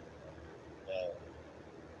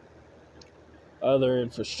 Other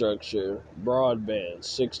infrastructure, broadband,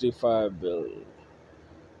 $65 billion.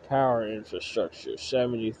 Power infrastructure,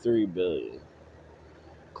 $73 billion.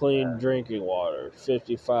 Clean drinking water,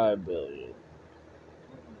 $55 billion.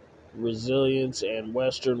 Resilience and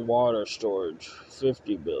Western water storage,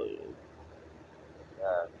 $50 billion.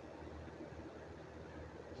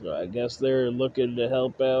 So I guess they're looking to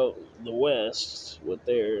help out the West with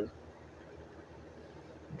their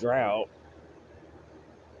drought.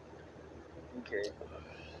 Okay.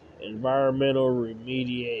 Environmental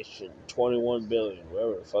remediation, $21 billion,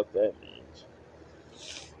 whatever the fuck that means.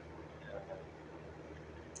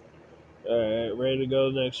 Alright, ready to go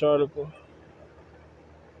to the next article?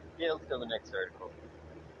 Yeah, let's go to the next article.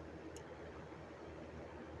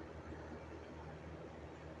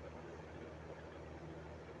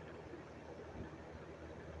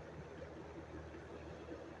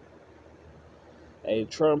 A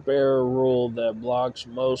Trump-era rule that blocks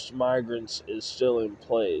most migrants is still in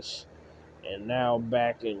place and now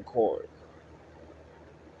back in court.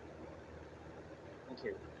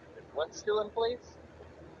 Okay. What's still in place?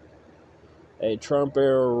 A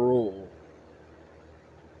Trump-era rule.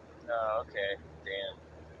 Oh, okay. Damn.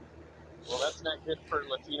 Well, that's not good for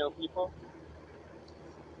Latino people.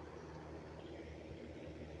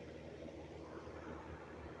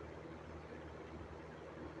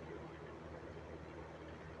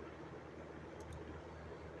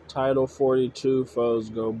 Title 42 foes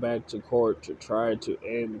go back to court to try to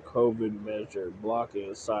end COVID measure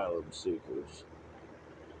blocking asylum seekers.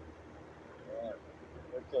 Yeah.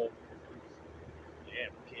 Okay.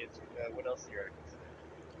 Damn, kids. What else here?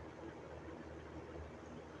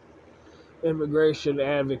 Immigration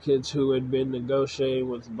advocates who had been negotiating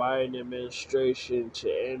with the Biden administration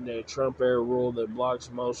to end a Trump-era rule that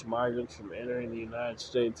blocks most migrants from entering the United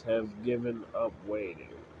States have given up waiting.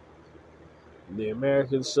 The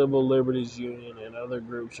American Civil Liberties Union and other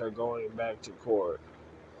groups are going back to court.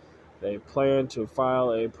 They plan to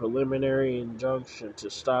file a preliminary injunction to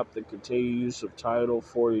stop the continued use of Title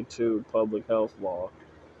 42 public health law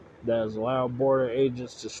that has allowed border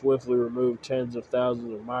agents to swiftly remove tens of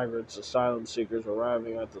thousands of migrants, asylum seekers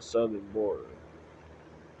arriving at the southern border.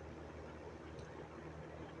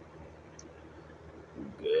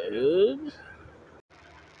 Good.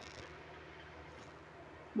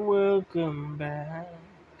 Welcome back.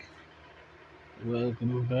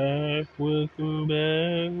 Welcome back, welcome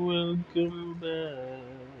back, welcome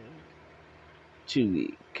back to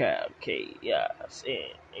the Kyle Chaos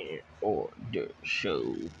and Order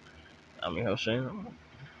Show. I'm your host, Shane. I'm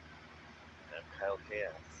Kyle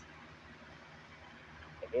Chaos.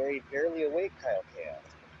 A very barely awake Kyle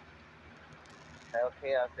Chaos. Kyle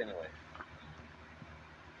Chaos, anyway.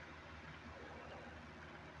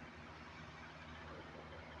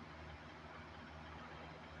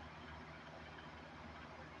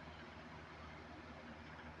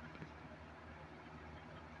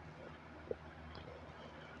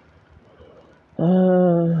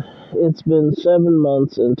 It's been 7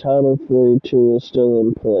 months and Title 42 is still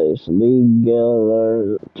in place. Lee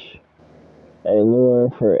Gellert, a lawyer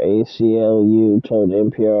for ACLU, told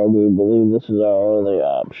NPR, "We believe this is our only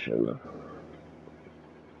option."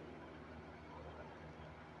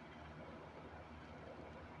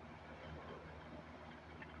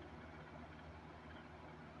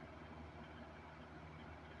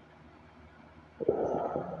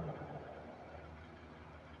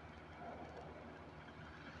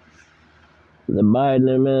 The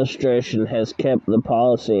Biden administration has kept the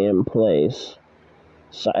policy in place,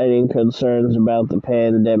 citing concerns about the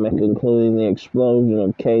pandemic, including the explosion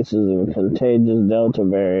of cases of the contagious Delta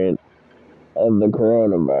variant of the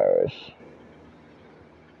coronavirus.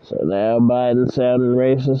 So now Biden sounding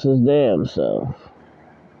racist his damn self.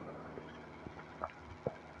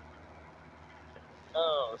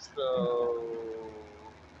 Oh, so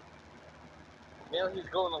now he's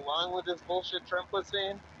going along with this bullshit Trump was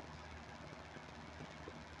saying?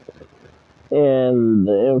 And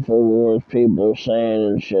the InfoWars people are saying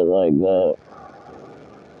and shit like that.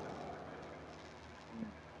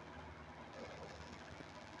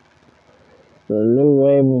 The new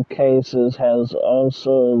wave of cases has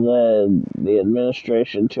also led the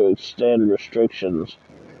administration to extend restrictions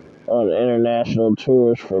on international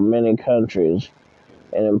tours for many countries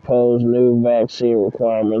and impose new vaccine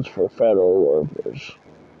requirements for federal workers.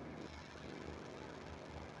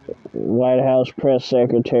 White House Press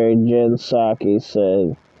Secretary Jen Psaki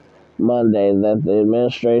said Monday that the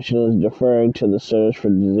administration is deferring to the Centers for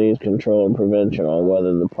Disease Control and Prevention on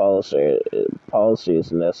whether the policy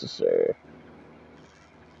is necessary.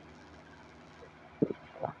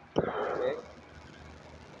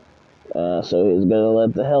 So he's going to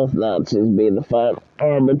let the health Nazis be the final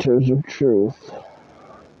arbiters of truth.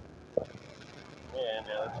 Yeah,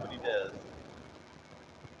 no, that's what he does.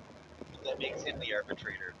 That makes him the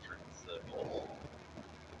arbitrator of truth, so.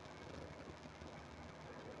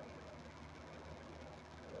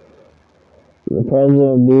 The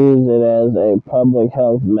president views it as a public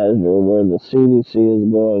health measure where the CDC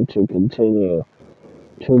is going to continue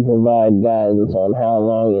to provide guidance on how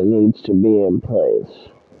long it needs to be in place,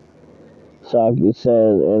 Psaki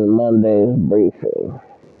said in Monday's briefing.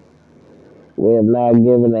 We have not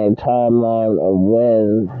given a timeline of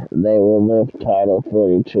when they will lift Title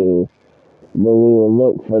 42, but we will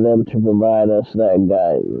look for them to provide us that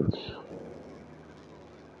guidance.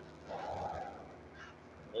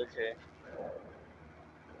 Okay.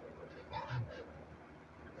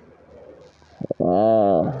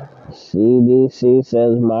 CDC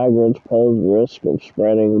says migrants pose risk of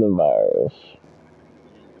spreading the virus.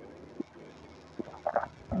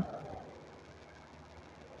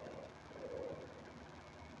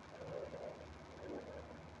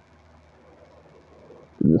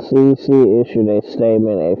 The CDC issued a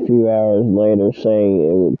statement a few hours later saying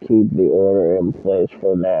it would keep the order in place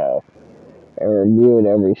for now and review it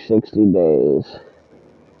every 60 days.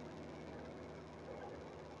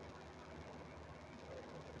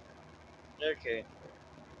 Okay.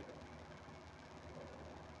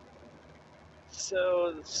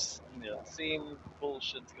 So, same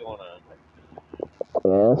bullshit's going on.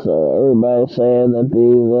 Yeah, so everybody's saying that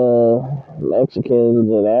these Mexicans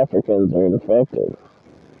and Africans are infected.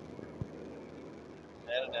 I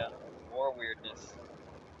don't know. More weirdness.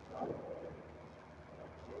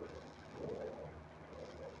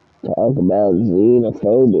 Talk about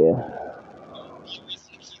xenophobia. You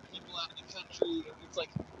keep people out of the country.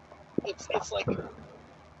 It's like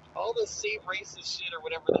all the same racist shit or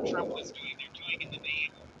whatever that Trump was doing, they're doing in the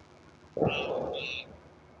name of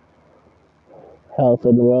Health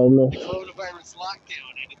and the wellness. coronavirus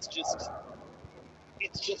lockdown, and it's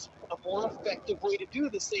just a more effective way to do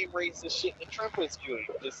the same racist shit that Trump was doing,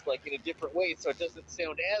 just like in a different way, so it doesn't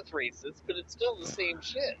sound as racist, but it's still the same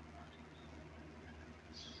shit.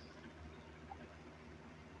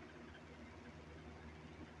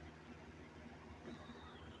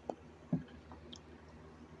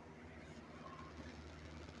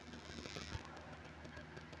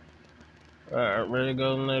 Alright, ready to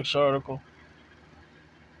go to the next article?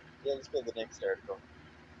 Yeah, let's go to the next article.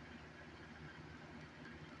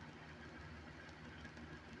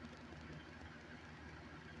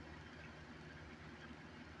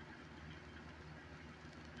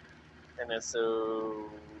 And so,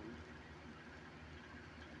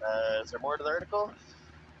 is there more to the article?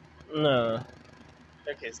 No.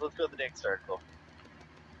 Okay, so let's go to the next article.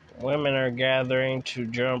 Women are gathering to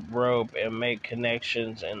jump rope and make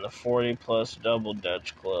connections in the 40-plus Double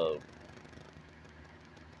Dutch Club.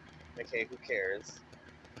 Okay, who cares?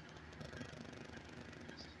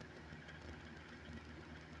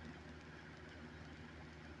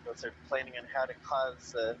 Unless they're planning on how to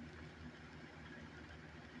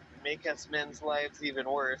make us men's lives even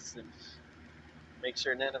worse and make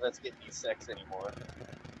sure none of us get sex anymore.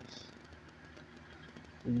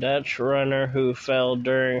 Dutch runner who fell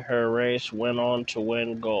during her race went on to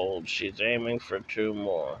win gold. She's aiming for 2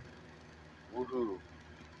 more. Woohoo!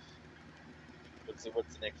 What's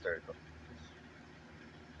the next article?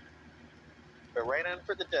 But right on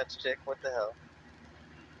for the Dutch chick. What the hell?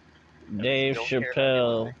 Dave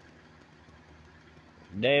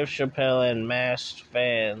Chappelle and masked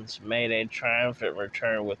fans made a triumphant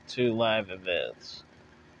return with 2 live events.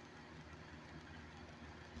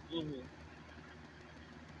 Mm-hmm.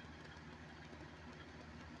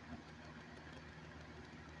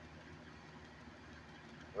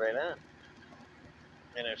 Right on.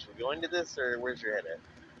 And should we go into this, or where's your head at?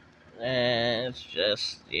 It's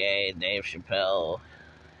just, yay, Dave Chappelle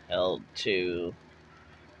held 2,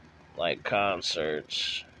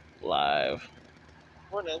 concerts live.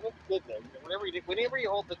 Well, no, that's good then. Whenever you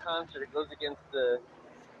hold the concert, it goes against the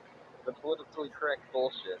politically correct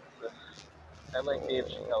bullshit. So I like Dave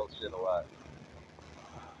Chappelle's shit a lot.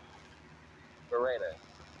 But right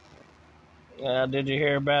on. Did you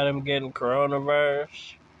hear about him getting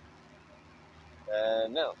coronavirus?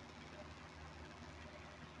 No.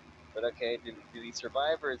 But okay, did he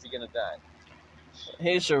survive, or is he gonna die?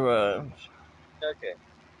 He survived. Okay.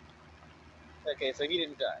 Okay, so he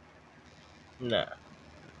didn't die. Nah.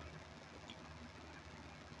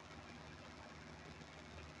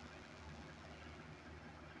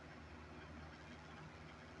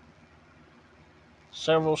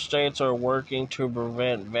 Several states are working to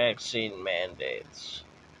prevent vaccine mandates.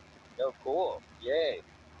 Oh, cool. Yay.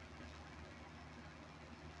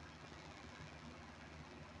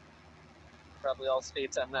 Probably all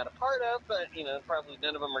states I'm not a part of, but, probably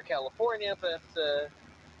none of them are California, but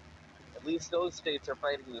at least those states are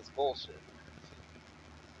fighting this bullshit.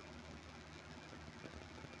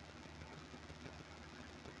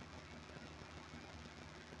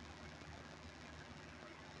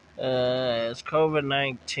 As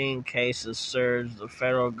COVID-19 cases surge, the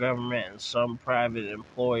federal government and some private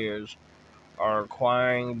employers are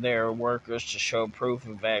requiring their workers to show proof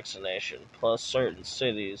of vaccination. Plus, certain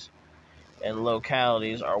cities and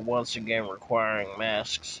localities are once again requiring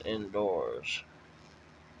masks indoors.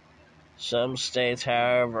 Some states,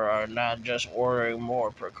 however, are not just ordering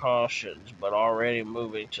more precautions, but already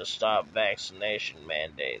moving to stop vaccination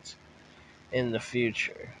mandates in the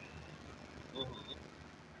future. Mm-hmm.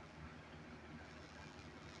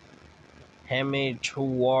 Hemi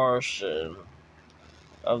Tuwarson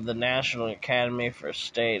of the National Academy for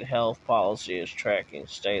State Health Policy is tracking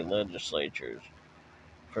state legislatures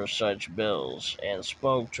for such bills and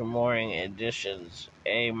spoke to Morning Edition's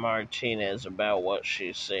A. Martinez about what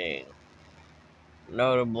she's seeing.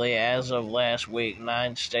 Notably, as of last week,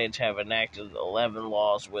 9 states have enacted 11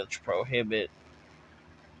 laws which prohibit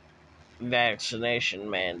vaccination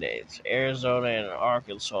mandates. Arizona and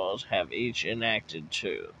Arkansas have each enacted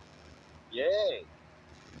 2. Yay.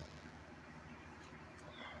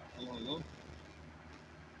 Mm-hmm.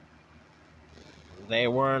 They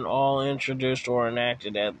weren't all introduced or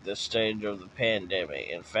enacted at this stage of the pandemic.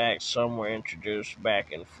 In fact, some were introduced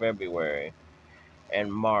back in February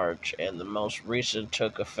and March, and the most recent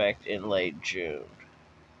took effect in late June.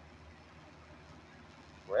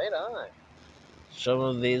 Right on. Some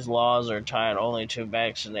of these laws are tied only to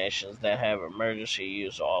vaccinations that have emergency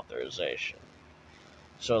use authorization.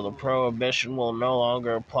 So the prohibition will no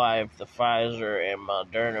longer apply if the Pfizer and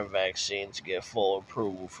Moderna vaccines get full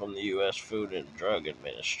approval from the U.S. Food and Drug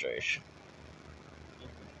Administration.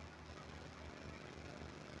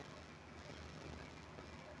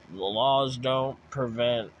 The laws don't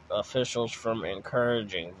prevent officials from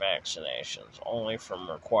encouraging vaccinations, only from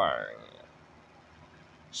requiring it.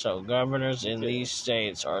 So governors in these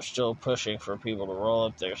states are still pushing for people to roll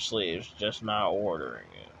up their sleeves, just not ordering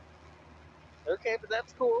it. Okay, but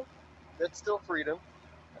that's cool. That's still freedom.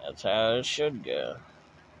 That's how it should go.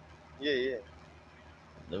 Yeah.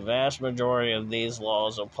 The vast majority of these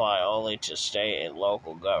laws apply only to state and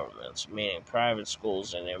local governments, meaning private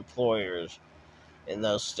schools and employers in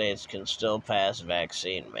those states can still pass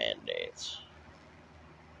vaccine mandates.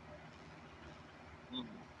 Mm-hmm.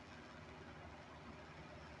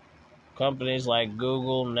 Companies like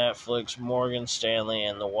Google, Netflix, Morgan Stanley,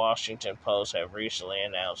 and the Washington Post have recently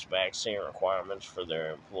announced vaccine requirements for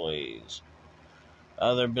their employees.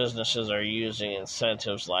 Other businesses are using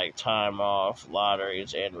incentives like time off,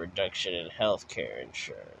 lotteries, and reduction in health care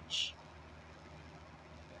insurance.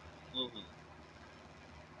 Mm-hmm.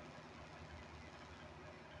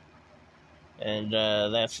 And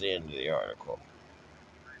that's the end of the article.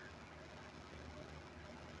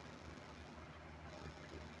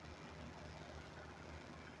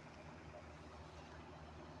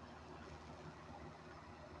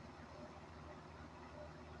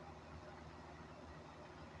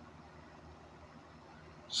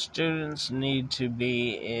 Students need to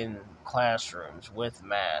be in classrooms with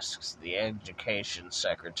masks, the education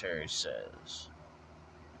secretary says.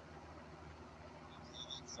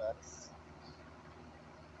 That sucks.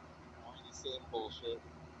 All the same bullshit.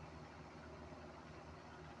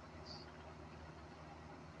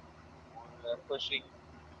 Pushing.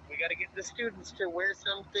 We got to get the students to wear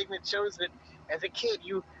something that shows that as a kid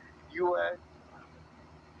you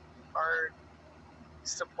are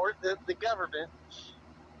support the government.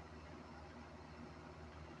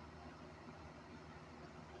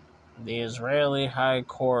 The Israeli High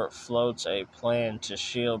Court floats a plan to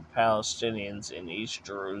shield Palestinians in East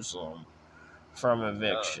Jerusalem from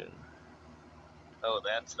eviction. Oh,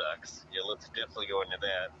 that sucks. Yeah, let's definitely go into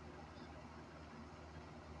that.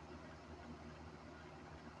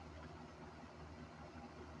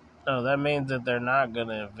 No, that means that they're not going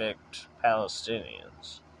to evict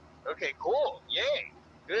Palestinians. Okay, cool. Yay.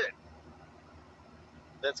 Good.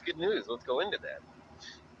 That's good news. Let's go into that.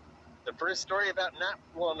 The first story about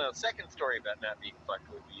second story about not being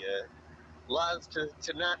fucked would be laws to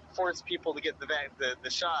not force people to get the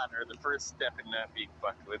shot or the first step in not being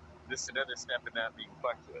fucked with. This is another step in not being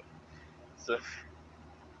fucked with. So,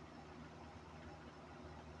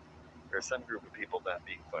 or some group of people not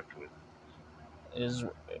being fucked with.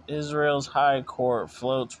 Israel's High Court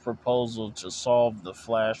floats proposal to solve the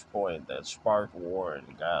flashpoint that sparked war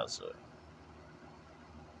in Gaza.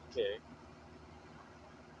 Okay.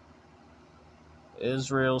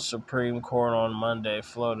 Israel's Supreme Court on Monday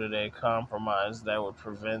floated a compromise that would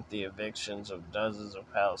prevent the evictions of dozens of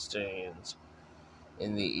Palestinians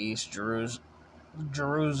in the East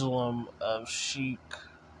Jerusalem of Sheikh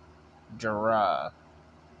Jarrah,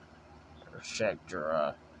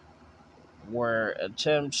 where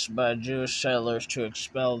attempts by Jewish settlers to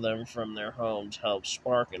expel them from their homes helped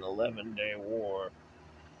spark an 11-day war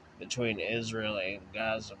between Israel and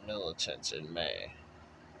Gaza militants in May.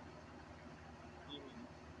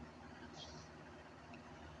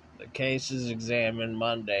 The cases examined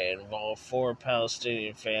Monday involved 4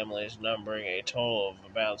 Palestinian families numbering a total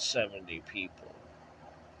of about 70 people.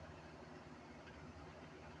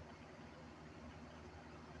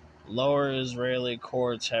 Lower Israeli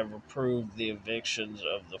courts have approved the evictions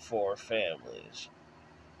of the 4 families.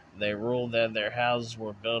 They ruled that their houses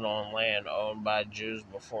were built on land owned by Jews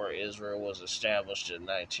before Israel was established in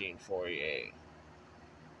 1948.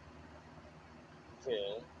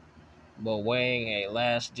 Okay. But weighing a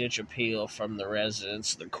last-ditch appeal from the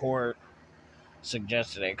residents, the court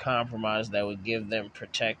suggested a compromise that would give them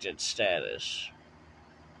protected status.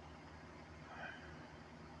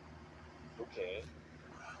 Okay.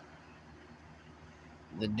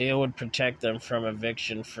 The deal would protect them from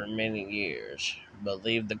eviction for many years, but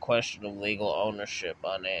leave the question of legal ownership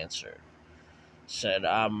unanswered, said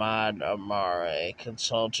Ahmad Amara, a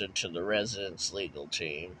consultant to the residents' legal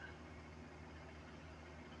team.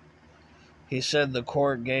 He said the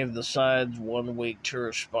court gave the sides 1 week to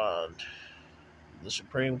respond. The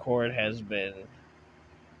Supreme Court had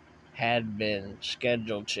been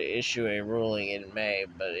scheduled to issue a ruling in May,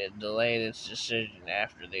 but it delayed its decision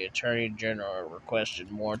after the Attorney General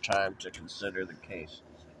requested more time to consider the cases.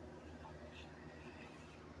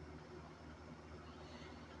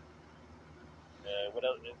 What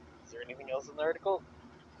else? Is there anything else in the article?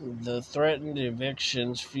 The threatened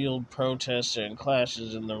evictions fueled protests and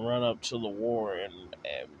clashes in the run-up to the war and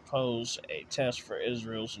posed a test for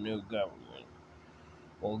Israel's new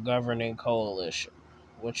governing coalition,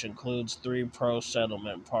 which includes 3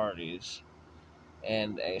 pro-settlement parties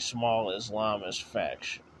and a small Islamist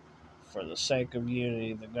faction. For the sake of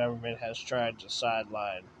unity, the government has tried to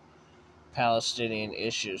sideline Palestinian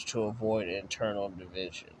issues to avoid internal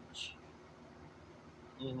divisions.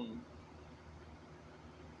 Mm-hmm.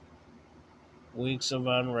 Weeks of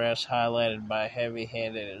unrest highlighted by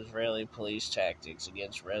heavy-handed Israeli police tactics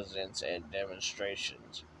against residents and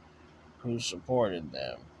demonstrations who supported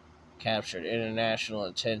them captured international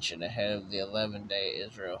attention ahead of the 11-day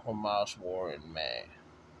Israel-Hamas war in May.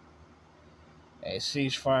 A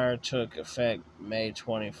ceasefire took effect May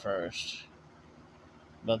 21st,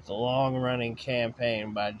 but the long-running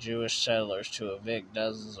campaign by Jewish settlers to evict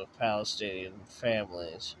dozens of Palestinian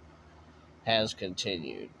families has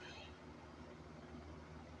continued.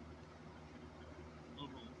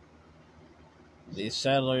 The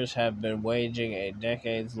settlers have been waging a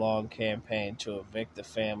decades-long campaign to evict the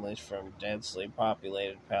families from densely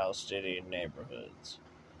populated Palestinian neighborhoods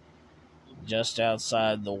just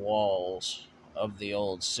outside the walls of the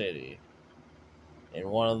Old City, in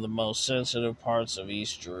one of the most sensitive parts of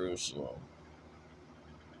East Jerusalem.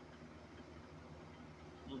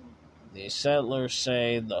 The settlers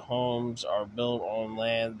say the homes are built on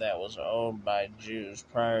land that was owned by Jews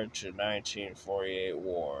prior to 1948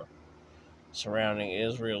 war surrounding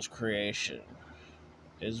Israel's creation.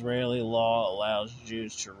 Israeli law allows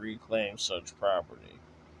Jews to reclaim such property,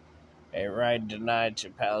 a right denied to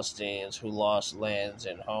Palestinians who lost lands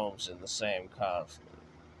and homes in the same conflict.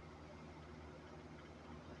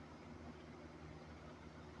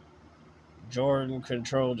 Jordan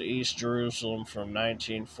controlled East Jerusalem from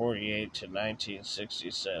 1948 to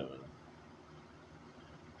 1967.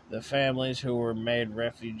 The families who were made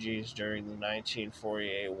refugees during the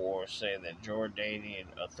 1948 war say that Jordanian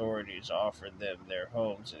authorities offered them their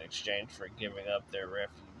homes in exchange for giving up their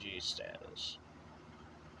refugee status.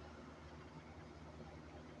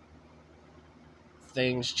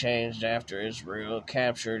 Things changed after Israel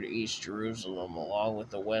captured East Jerusalem along with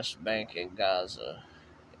the West Bank and Gaza.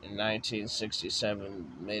 In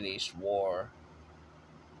 1967 Mideast War,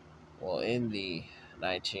 in the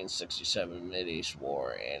 1967 Mideast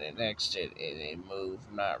War, and annexed it in a move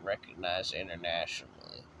not recognized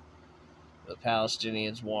internationally. The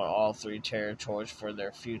Palestinians want all three territories for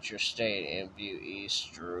their future state and view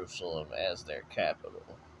East Jerusalem as their capital.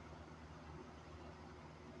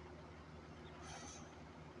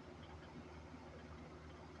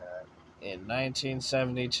 In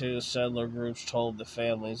 1972, settler groups told the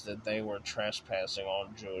families that they were trespassing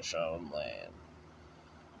on Jewish-owned land.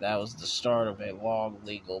 That was the start of a long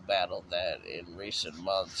legal battle that, in recent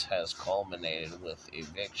months, has culminated with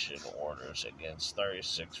eviction orders against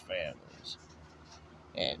 36 families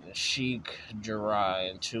and Sheikh Jarrah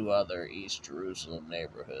and 2 other East Jerusalem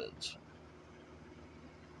neighborhoods.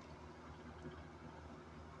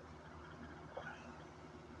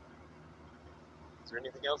 Is there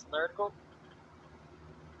anything else in the article?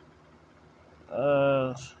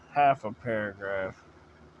 Half a paragraph.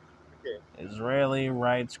 Okay. Israeli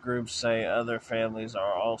rights groups say other families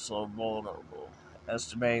are also vulnerable,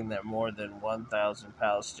 estimating that more than 1,000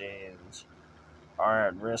 Palestinians are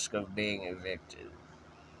at risk of being evicted.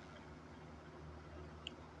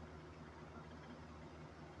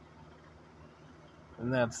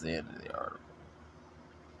 And that's the end of the article.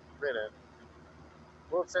 Right on.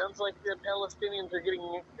 Well, it sounds like the Palestinians are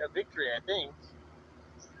getting a victory, I think.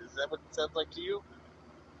 Is that what it sounds like to you?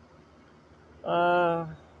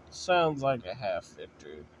 Sounds like a half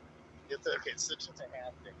victory. It's okay, so it's just a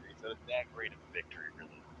half victory, so it's that great of a victory,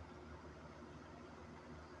 really.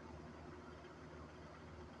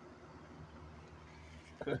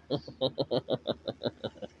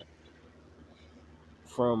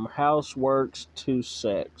 From houseworks to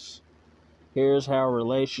sex. Here's how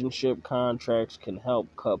relationship contracts can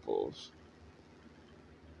help couples.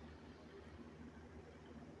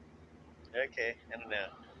 Okay, I don't know.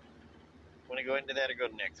 Want to go into that or go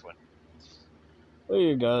to the next one? Well,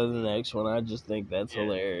 you go to the next one. I just think that's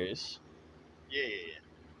hilarious. Yeah.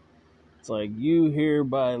 It's like, you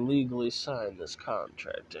hereby legally sign this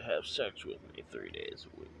contract to have sex with me 3 days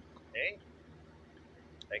a week. Hey,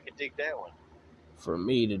 I could dig that one. For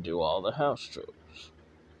me to do all the house chores.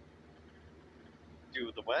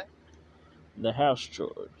 Do the what? The house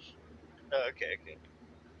chores. Oh, okay.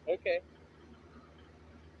 Okay.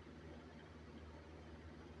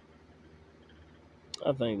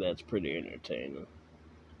 I think that's pretty entertaining.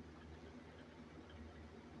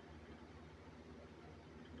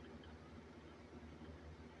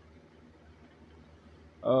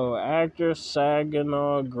 Oh, actor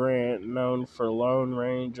Saginaw Grant, known for Lone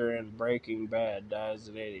Ranger and Breaking Bad, dies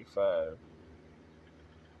at 85.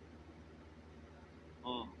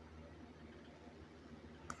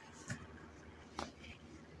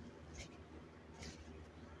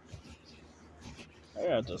 I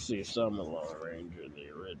got to see some of Lone Ranger, the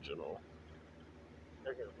original.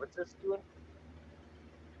 Okay, what's this doing?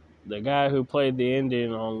 The guy who played the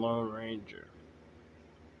Indian on Lone Ranger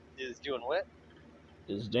Is doing what?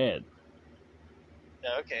 is dead.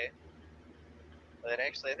 Oh, okay. But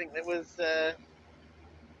actually, I think that was a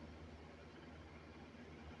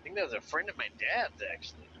friend of my dad's,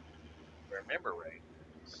 actually, if I remember right.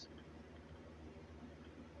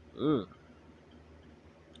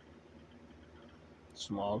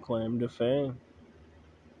 Small claim to fame.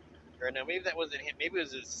 Or no, maybe that wasn't him. Maybe it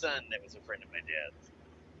was his son that was a friend of my dad's.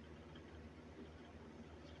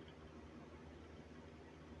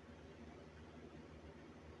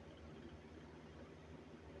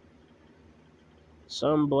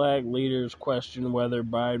 Some black leaders question whether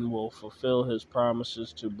Biden will fulfill his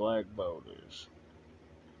promises to black voters.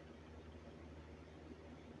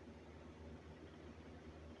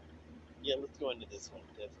 Yeah, let's go into this one,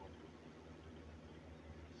 definitely.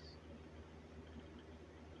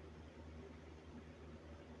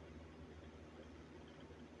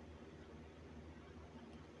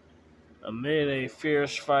 Amid a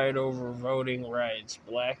fierce fight over voting rights,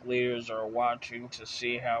 black leaders are watching to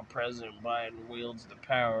see how President Biden wields the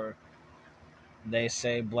power they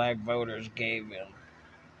say black voters gave him.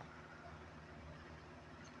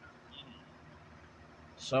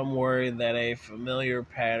 Some worry that a familiar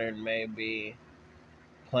pattern may be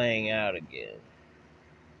playing out again.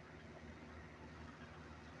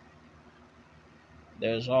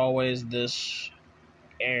 There's always this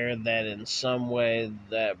air that in some way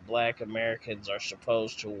that black Americans are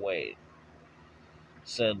supposed to wait,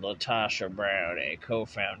 said Latasha Brown, a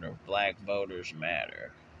co-founder of Black Voters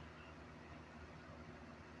Matter.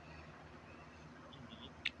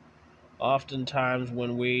 Oftentimes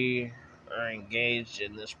when we are engaged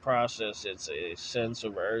in this process, it's a sense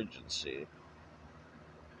of urgency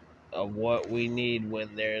of what we need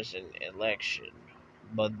when there's an election.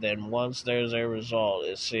 But then once there's a result,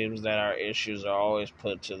 it seems that our issues are always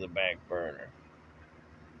put to the back burner.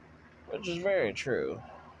 Which is very true.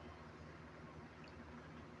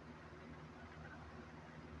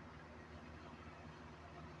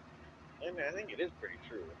 I mean, I think it is pretty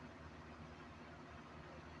true.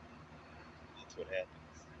 That's what happens.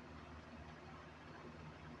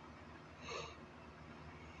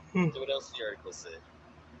 So what else does the article say?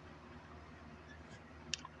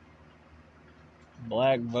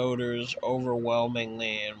 Black voters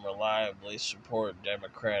overwhelmingly and reliably support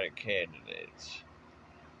Democratic candidates.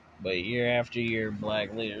 But year after year,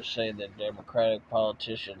 black leaders say that Democratic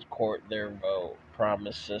politicians court their vote,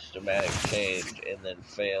 promise systematic change, and then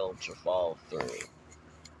fail to follow through.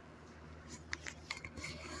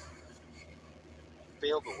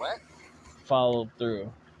 Failed to what? Follow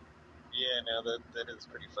through. Yeah, no, that is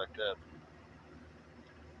pretty fucked up.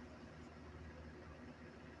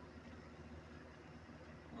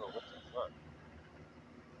 Oh, what the fuck?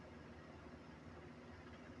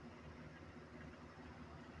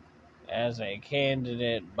 As a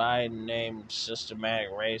candidate, Biden named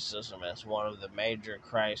systematic racism as one of the major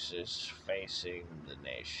crises facing the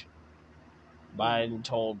nation. Biden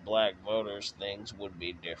told black voters things would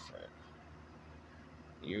be different.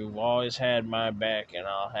 You've always had my back and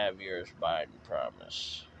I'll have yours, Biden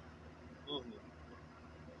promised. Mm-hmm.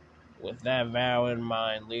 With that vow in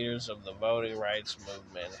mind, leaders of the voting rights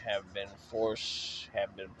movement have been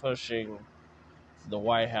pushing the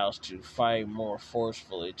White House to fight more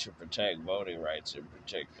forcefully to protect voting rights in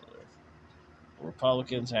particular.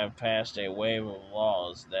 Republicans have passed a wave of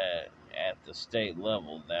laws that at the state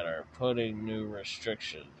level that are putting new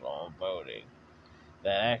restrictions on voting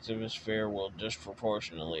that activists fear will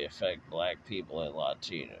disproportionately affect black people and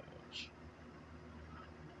Latinos.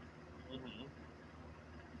 Mm-hmm.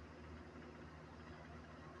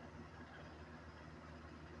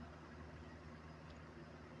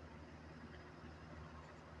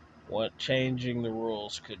 What changing the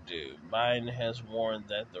rules could do. Biden has warned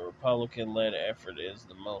that the Republican-led effort is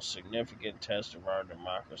the most significant test of our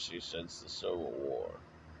democracy since the Civil War.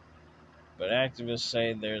 But activists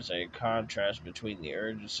say there's a contrast between the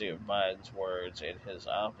urgency of Biden's words and his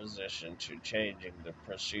opposition to changing the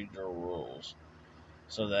procedural rules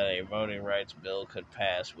so that a voting rights bill could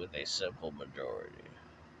pass with a simple majority.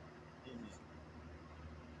 Mm-hmm.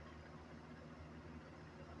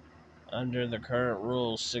 Under the current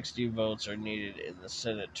rules, 60 votes are needed in the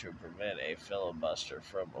Senate to prevent a filibuster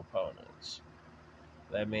from opponents.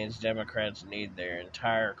 That means Democrats need their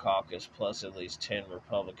entire caucus plus at least 10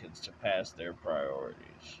 Republicans to pass their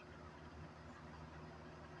priorities.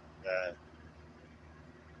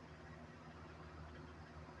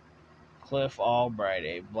 Cliff Albright,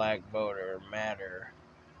 a Black Voter Matter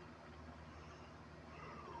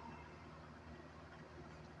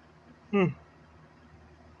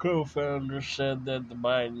co-founder, said that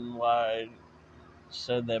Biden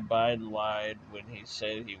lied when he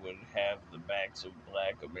said he would have the backs of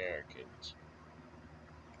black Americans.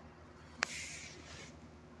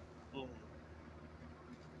 Mm-hmm.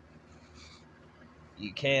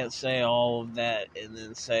 You can't say all of that and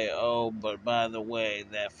then say, oh, but by the way,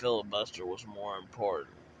 that filibuster was more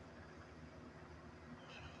important.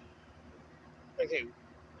 Okay,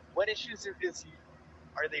 what issues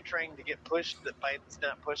are they trying to get pushed that Biden's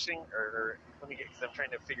not pushing? Or let me get, because I'm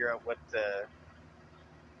trying to figure out what.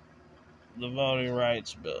 The voting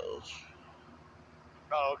rights bills.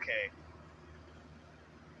 Oh, okay.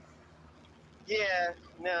 Yeah,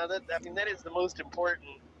 no, that is the most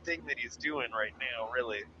important thing that he's doing right now.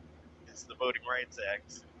 Really, is the Voting Rights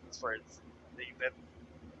Act. As far as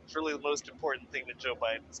that's really the most important thing that Joe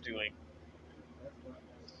Biden's doing.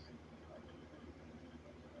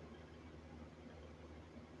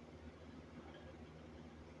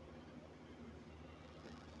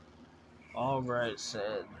 Albright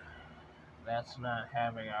said That's not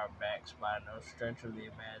having our backs by no stretch of the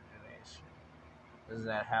imagination. Is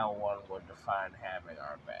that how one would define having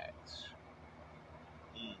our backs?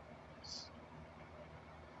 Mm.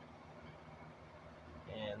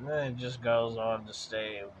 And then it just goes on to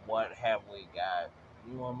say, what have we got?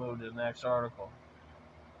 You want to move to the next article?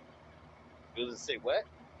 Does it say what? It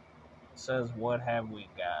says, what have we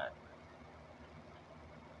got?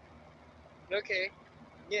 Okay.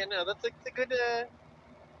 Yeah, no, that's a good.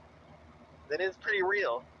 That is pretty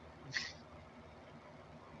real.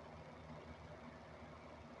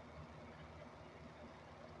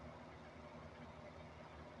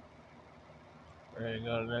 Ready to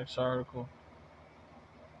go to the next article?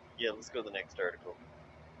 Yeah, let's go to the next article.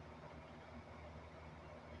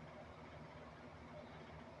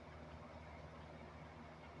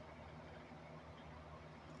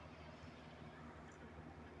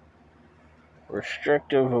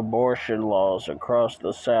 Restrictive abortion laws across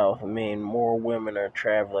the South mean more women are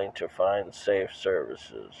traveling to find safe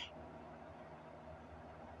services.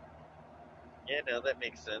 Yeah, no, that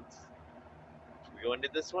makes sense. Should we go into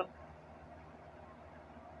this one?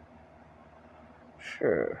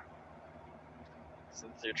 Sure.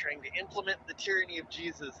 Since they're trying to implement the tyranny of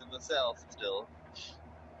Jesus in the South still.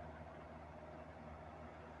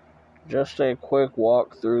 Just a quick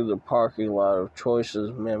walk through the parking lot of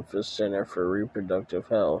Choice's Memphis Center for Reproductive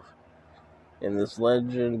Health in this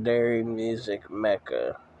legendary music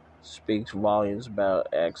mecca speaks volumes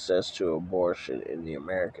about access to abortion in the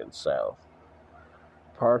American South.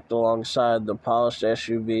 Parked alongside the polished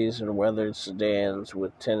SUVs and weathered sedans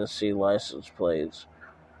with Tennessee license plates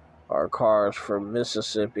are cars from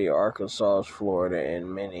Mississippi, Arkansas, Florida,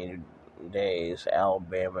 and many days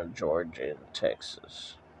Alabama, Georgia, and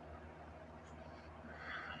Texas.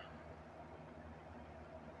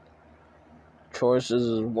 Choices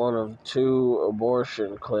is one of 2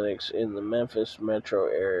 abortion clinics in the Memphis metro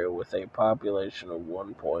area with a population of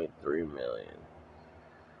 1.3 million.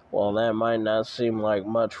 While that might not seem like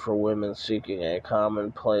much for women seeking a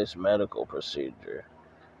commonplace medical procedure,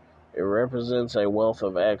 it represents a wealth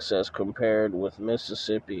of access compared with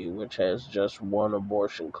Mississippi, which has just 1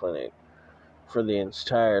 abortion clinic for the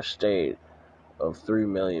entire state of 3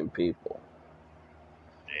 million people.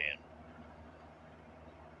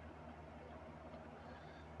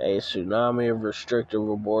 A tsunami of restrictive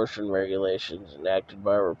abortion regulations enacted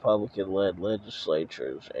by Republican-led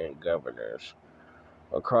legislatures and governors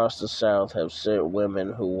across the South have sent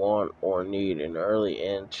women who want or need an early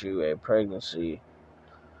end to a pregnancy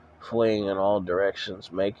fleeing in all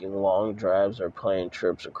directions, making long drives or plane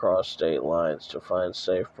trips across state lines to find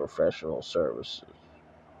safe professional services.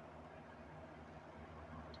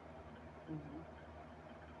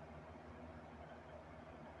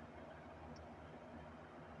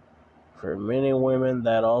 For many women,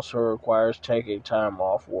 that also requires taking time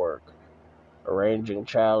off work, arranging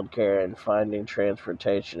childcare, and finding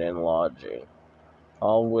transportation and lodging,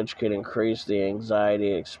 all of which can increase the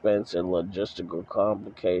anxiety, expense, and logistical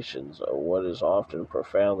complications of what is often a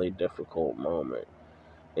profoundly difficult moment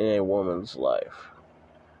in a woman's life.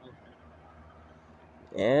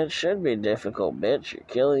 And it should be difficult, bitch. You're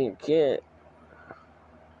killing your kid.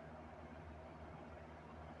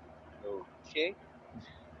 Okay.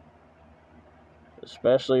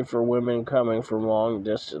 Especially for women coming from long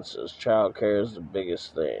distances, childcare is the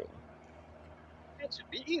biggest thing. It should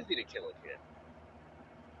be easy to kill a kid.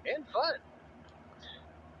 And fun.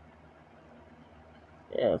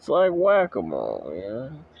 Yeah, it's like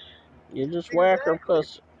whack-a-mole, You just whack her Exactly.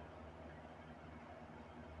 pussy.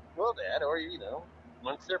 Well, that, or,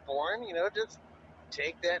 once they're born, just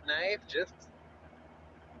take that knife, just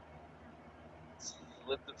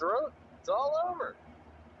slit the throat. It's all over.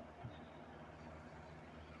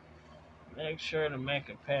 Make sure to make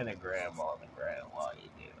a pentagram on the ground while you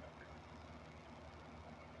do it.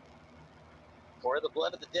 Pour the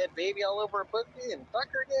blood of the dead baby all over her pussy and fuck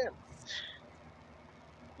her again.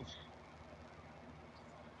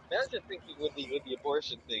 I was just thinking with the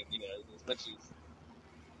abortion thing, as much as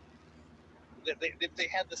if they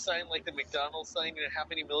had the sign like the McDonald's sign, how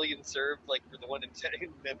many million served, like for the one in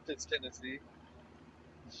Memphis, Tennessee.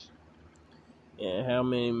 Yeah, how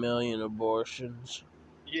many million abortions?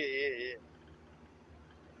 Yeah.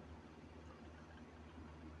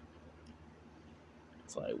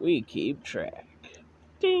 It's like we keep track.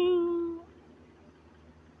 Ding!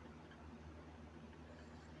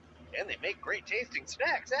 And they make great tasting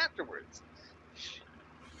snacks afterwards.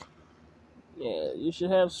 Yeah, you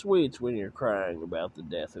should have sweets when you're crying about the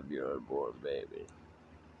death of your unborn baby.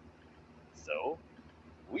 So,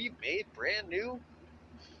 we made brand new.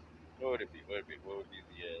 What would it be? What would be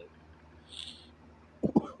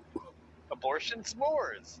Abortion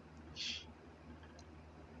s'mores.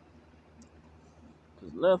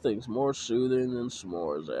 Because nothing's more soothing than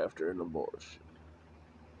s'mores after an abortion.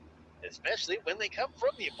 Especially when they come from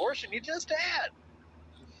the abortion you just had.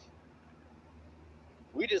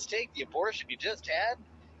 We just take the abortion you just had,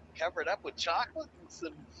 cover it up with chocolate and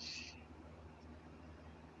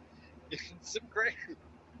some graham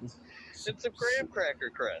cracker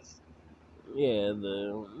crust. Yeah,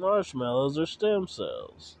 the marshmallows are stem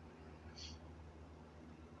cells.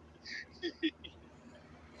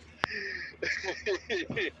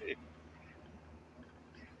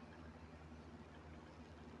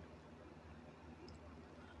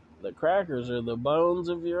 The crackers are the bones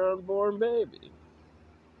of your unborn baby.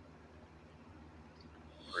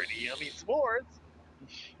 Pretty yummy s'mores.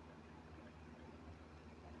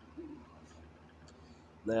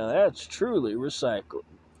 Now that's truly recycling.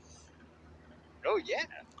 Oh yeah.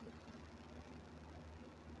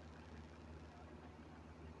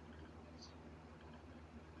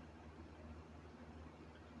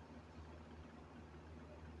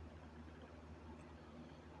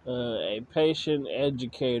 A patient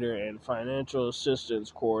educator and financial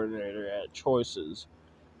assistance coordinator at Choices.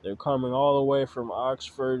 They're coming all the way from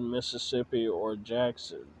Oxford, Mississippi, or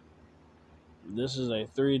Jackson. This is a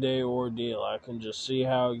 3-day ordeal. I can just see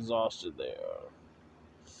how exhausted they are.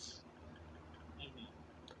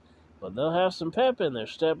 But they'll have some pep in their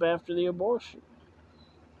step after the abortion.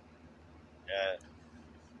 Yeah.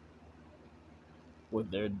 With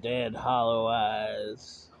their dead, hollow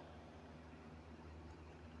eyes.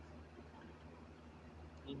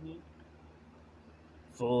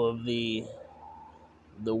 Full of the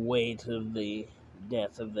weight of the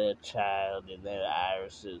death of their child in their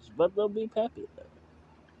irises. But they'll be peppy,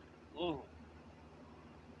 though.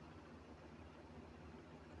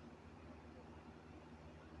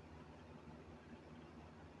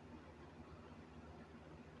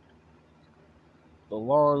 The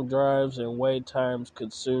long drives and wait times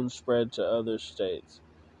could soon spread to other states,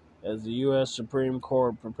 as the U.S. Supreme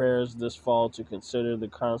Court prepares this fall to consider the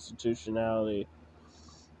constitutionality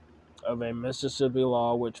of a Mississippi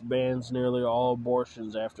law which bans nearly all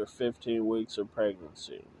abortions after 15 weeks of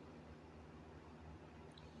pregnancy.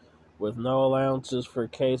 With no allowances for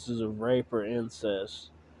cases of rape or incest,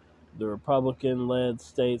 the Republican-led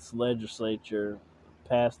state's legislature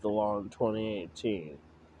passed the law in 2018.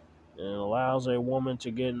 And it allows a woman to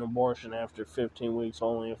get an abortion after 15 weeks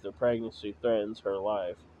only if the pregnancy threatens her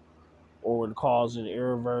life or would cause an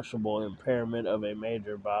irreversible impairment of a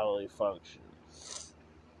major bodily function.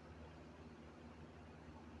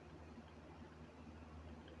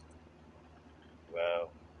 Wow.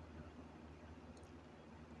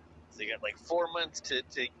 So you got like 4 months to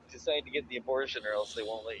decide to get the abortion, or else they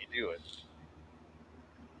won't let you do it.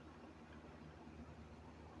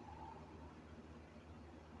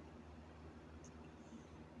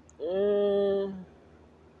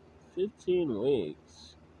 15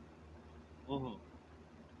 weeks. Mm-hmm.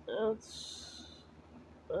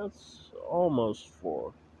 That's almost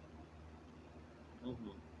 4. Mm-hmm.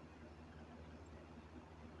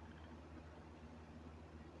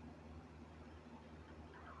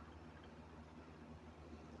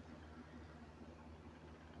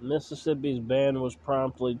 Mississippi's ban was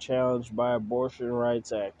promptly challenged by abortion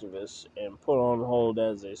rights activists and put on hold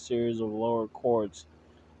as a series of lower courts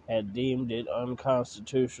had deemed it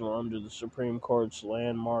unconstitutional under the Supreme Court's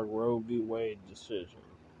landmark Roe v. Wade decision.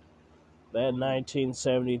 That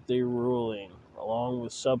 1973 ruling, along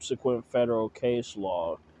with subsequent federal case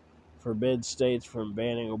law, forbids states from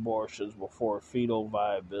banning abortions before fetal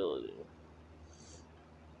viability.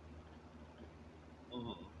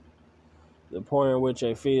 Mm-hmm. The point at which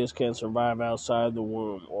a fetus can survive outside the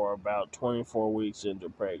womb, or about 24 weeks into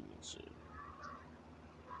pregnancy.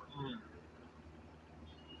 Mm-hmm.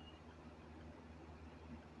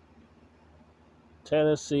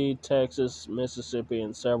 Tennessee, Texas, Mississippi,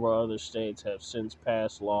 and several other states have since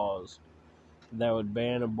passed laws that would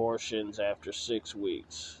ban abortions after 6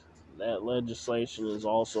 weeks. That legislation is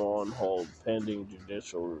also on hold pending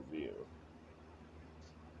judicial review.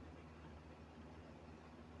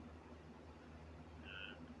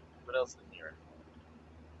 What else in here?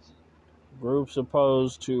 Groups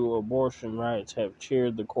opposed to abortion rights have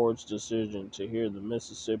cheered the court's decision to hear the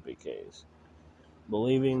Mississippi case,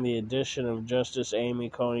 believing the addition of Justice Amy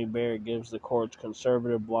Coney Barrett gives the court's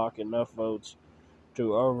conservative bloc enough votes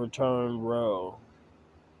to overturn Roe,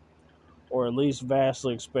 or at least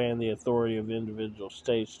vastly expand the authority of individual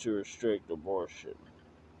states to restrict abortion.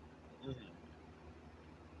 Mm-hmm.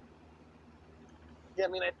 Yeah, I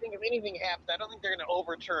mean, I think if anything happens, I don't think they're going to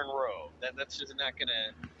overturn Roe. That's just not going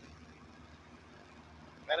to.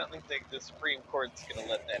 I don't think the Supreme Court's going to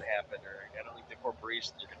let that happen, or I don't think the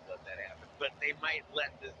corporations are going to let that happen. But they might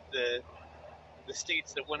let the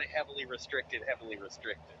states that want it heavily restricted.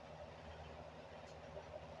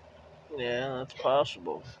 Yeah, that's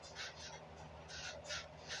possible.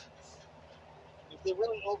 If they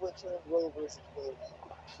really overturned Roe versus Wade,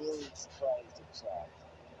 I'd be very surprised and shocked.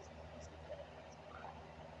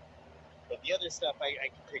 But the other stuff, I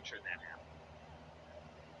can picture that happening.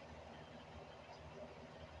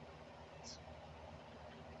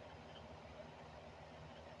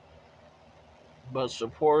 But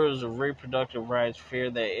supporters of reproductive rights fear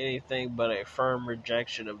that anything but a firm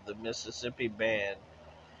rejection of the Mississippi ban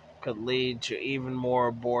could lead to even more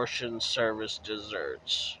abortion service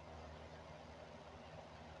deserts.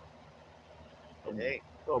 Hey,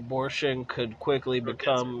 Abortion could quickly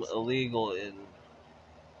become deserts. illegal in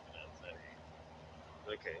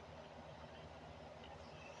Okay.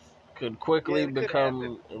 could quickly Yeah, it could happen.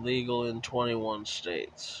 become illegal in 21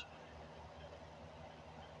 states.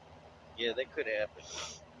 Yeah, that could happen.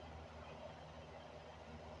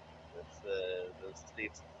 That's those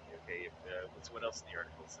states. Okay. What else did the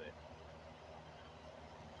article say?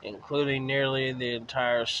 Including nearly the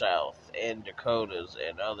entire South and Dakotas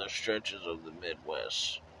and other stretches of the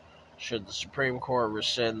Midwest, should the Supreme Court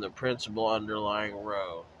rescind the principle underlying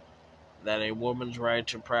Roe that a woman's right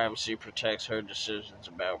to privacy protects her decisions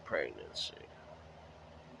about pregnancy.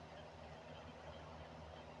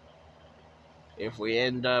 If we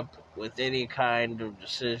end up with any kind of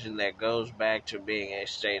decision that goes back to being a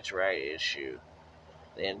states' right issue,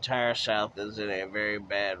 the entire South is in a very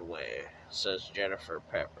bad way, says Jennifer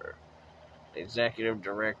Pepper, Executive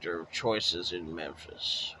Director of Choices in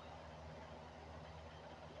Memphis.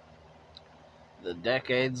 The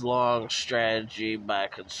decades-long strategy by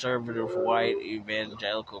conservative white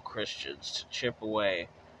evangelical Christians to chip away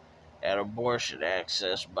at abortion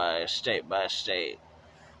access by state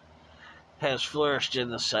has flourished in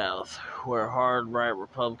the South, where hard right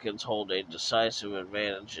Republicans hold a decisive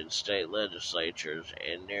advantage in state legislatures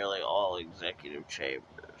and nearly all executive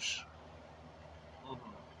chambers.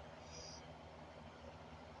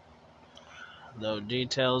 Though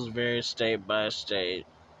details vary state by state,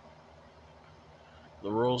 the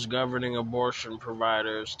rules governing abortion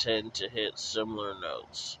providers tend to hit similar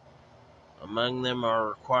notes. Among them are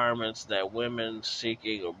requirements that women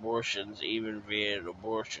seeking abortions, even via an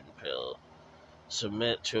abortion pill,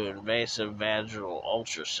 submit to invasive vaginal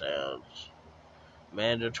ultrasounds,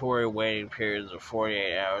 mandatory waiting periods of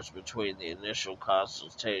 48 hours between the initial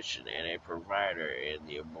consultation and a provider and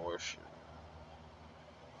the abortion,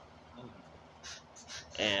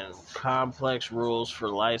 and complex rules for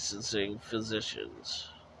licensing physicians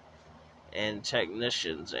and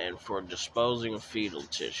technicians and for disposing of fetal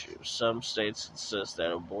tissue. Some states insist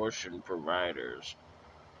that abortion providers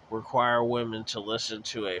require women to listen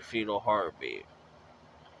to a fetal heartbeat.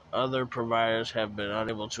 Other providers have been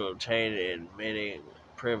unable to obtain admitting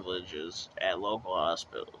privileges at local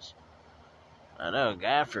hospitals. I know,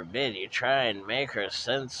 God forbid you try and make her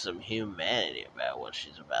sense some humanity about what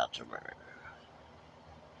she's about to murder.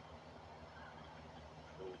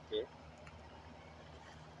 Okay.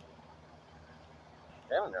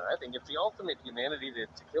 I don't know. I think it's the ultimate humanity to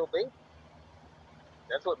kill babies.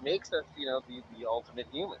 That's what makes us, the ultimate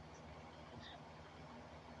humans.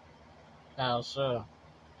 How so?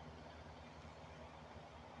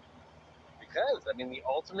 Because, the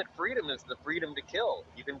ultimate freedom is the freedom to kill,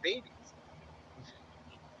 even babies.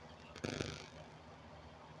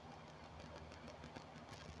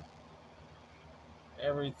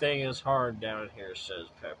 Everything is hard down here, says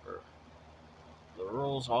Pepper. The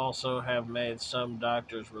rules also have made some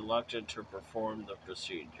doctors reluctant to perform the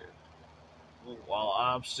procedure. While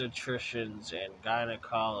obstetricians and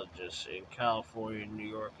gynecologists in California, New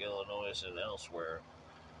York, Illinois, and elsewhere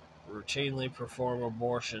routinely perform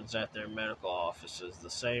abortions at their medical offices,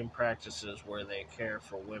 the same practices where they care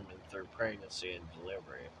for women through pregnancy and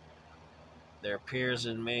delivery. Their peers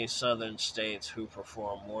in many southern states who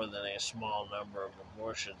perform more than a small number of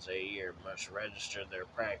abortions a year must register their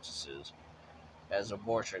practices as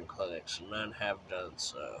abortion clinics. None have done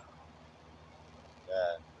so.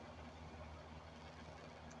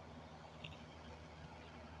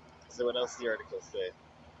 So what else does the article say?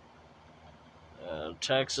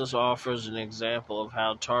 Texas offers an example of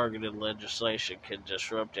how targeted legislation can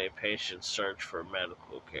disrupt a patient's search for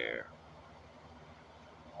medical care.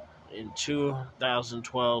 In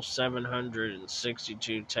 2012,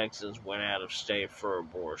 762 Texans went out of state for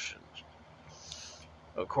abortions,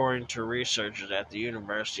 according to researchers at the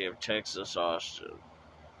University of Texas, Austin.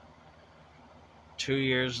 2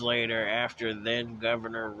 years later, after then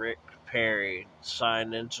Governor Rick Perry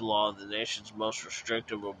signed into law the nation's most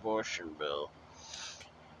restrictive abortion bill,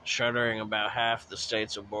 shuttering about half the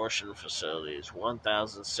state's abortion facilities.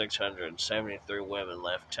 1,673 women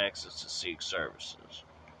left Texas to seek services.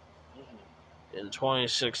 In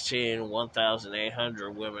 2016,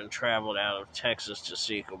 1,800 women traveled out of Texas to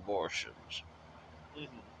seek abortions.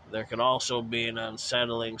 There can also be an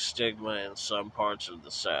unsettling stigma in some parts of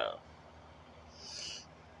the South.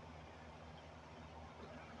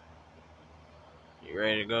 You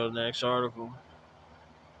ready to go to the next article?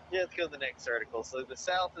 Yeah, let's go to the next article. So the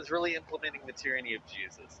South is really implementing the tyranny of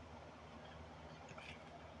Jesus.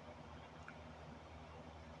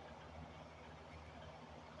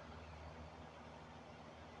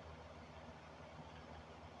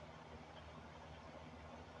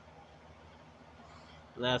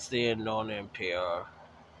 That's the end on NPR.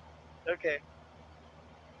 Okay.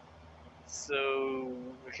 So,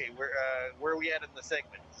 okay, where are we at in the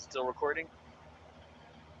segment? Still recording?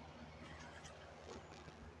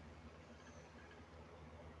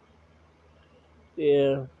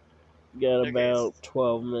 Yeah, got Okay, about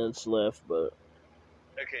 12 minutes left, but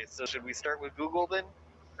okay, so should we start with Google then?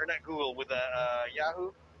 Or not Google, with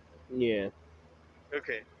Yahoo? yeah.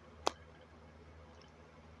 Okay.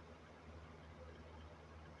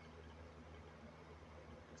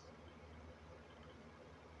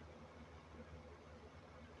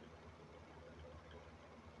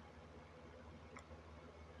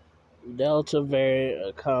 Delta variant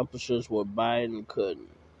accomplishes what Biden couldn't.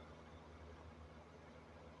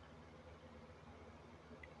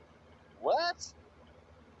 What?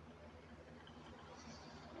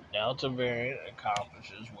 Delta variant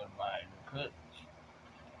accomplishes what Biden couldn't.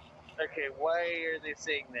 Okay, why are they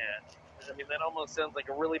saying that? I mean, that almost sounds like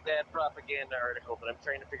a really bad propaganda article, but I'm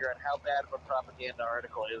trying to figure out how bad of a propaganda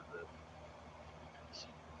article is this.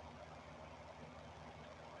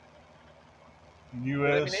 But, I mean,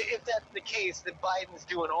 U.S. if that's the case, then Biden's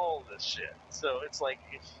doing all this shit. So it's like,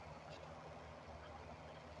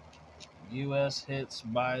 U.S. hits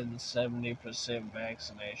Biden's 70%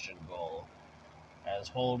 vaccination goal as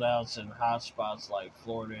holdouts in hotspots like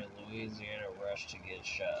Florida and Louisiana rush to get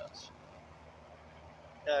shots.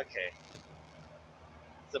 okay.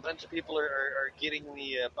 So a bunch of people are getting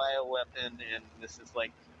the bioweapon, and this is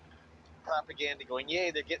like propaganda going,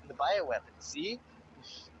 yay, they're getting the bioweapon, see?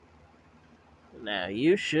 Now,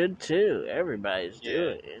 you should too. Everybody's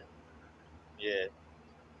doing it. Yeah.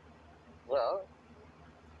 Well,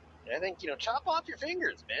 I think, chop off your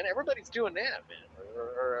fingers, man. Everybody's doing that, man.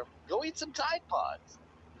 Or go eat some Tide Pods.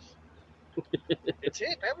 It's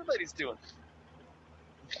hip. Everybody's doing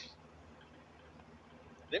it.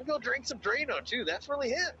 Then go drink some Drano, too. That's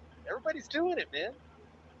really hip. Everybody's doing it, man.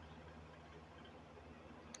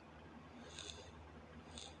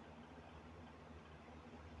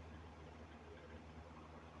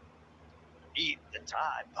 Eat the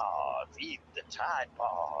Tide Pods. Eat the Tide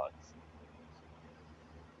Pods.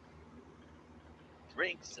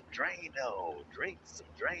 Drink some Drano. Drink some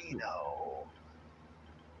Drano.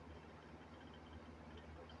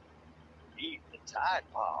 Eat the Tide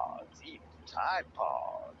Pods. Eat the Tide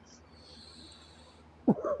Pods.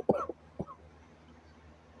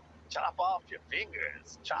 Chop off your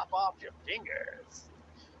fingers. Chop off your fingers.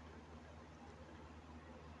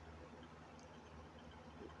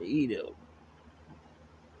 Eat them.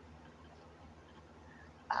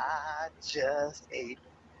 I just ate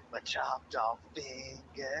my chopped off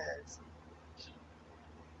fingers.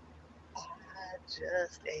 I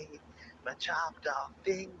just ate my chopped off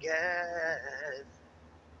fingers.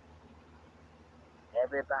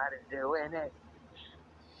 Everybody's doing it.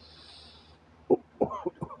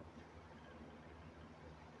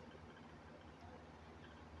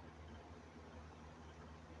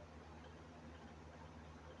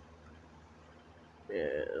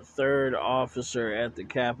 Yeah, third officer at the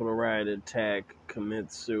Capitol riot attack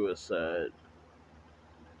commits suicide.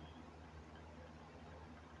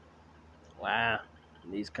 Wow,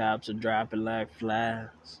 these cops are dropping like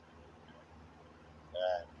flies.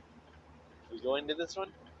 We go into this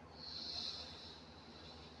one?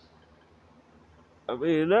 I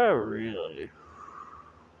mean, not really.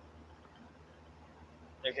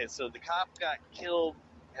 Okay, so the cop got killed.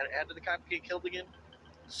 How did the cop get killed again?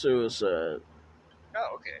 Suicide.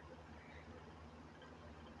 Oh, okay.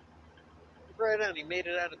 Right on, he made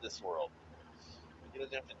it out of this world. He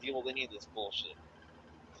doesn't have to deal with any of this bullshit,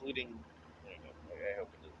 including. I don't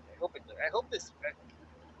know. I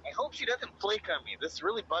hope she doesn't flake on me. This is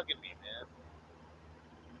really bugging me, man.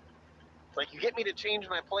 It's like you get me to change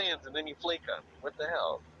my plans and then you flake on me. What the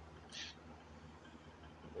hell?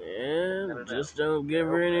 Yeah, don't just don't give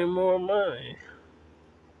her any more money.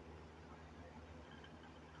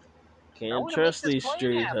 Can't want to make trust this these plan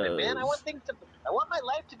street happen, man. I hoes. want my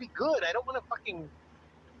life to be good. I don't want to fucking.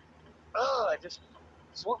 I just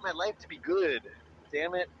want my life to be good.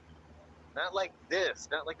 Damn it. Not like this.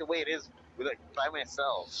 Not like the way it is with like by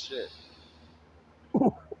myself. Shit.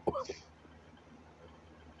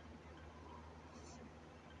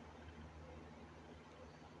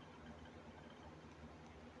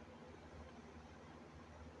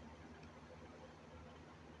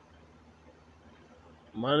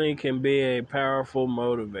 Money can be a powerful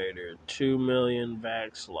motivator. 2 million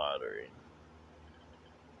vax lottery.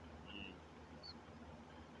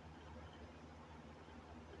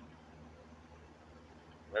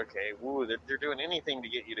 Okay. Woo. They're doing anything to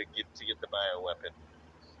get you to get the bioweapon.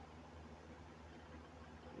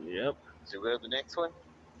 Yep. So we go to the next one.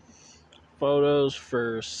 Photos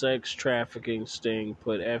for sex trafficking sting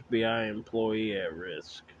put FBI employee at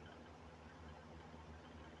risk.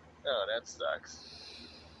 Oh, that sucks.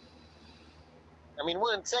 I mean,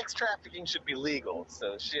 one, sex trafficking should be legal,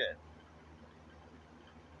 so shit.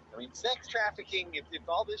 I mean, sex trafficking, if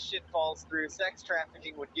all this shit falls through, sex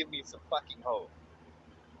trafficking would give me some fucking hope.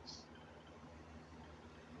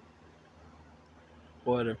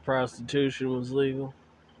 What if prostitution was legal?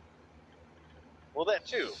 Well, that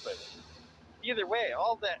too, but either way,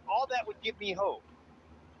 all that would give me hope.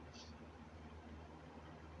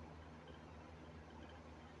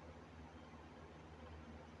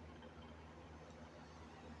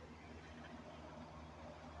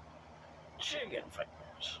 Chicken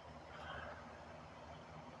fingers.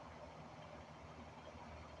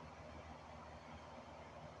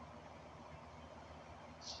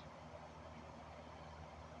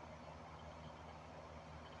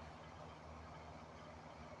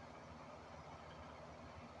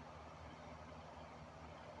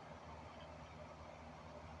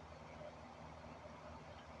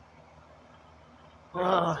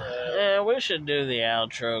 Yeah, we should do the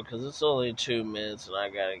outro because it's only 2 minutes and I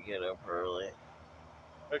gotta get up early.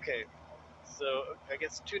 Okay, so I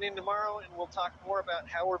guess tune in tomorrow and we'll talk more about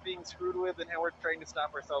how we're being screwed with and how we're trying to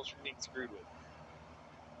stop ourselves from being screwed with.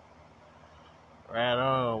 Right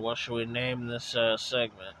on. What should we name this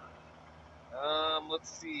segment? Let's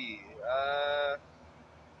see.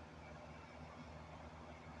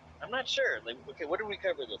 I'm not sure. Like, okay, what did we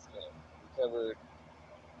cover this time? We covered.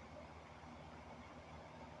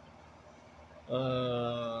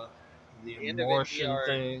 The end of abortion NPR.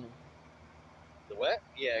 thing. The what?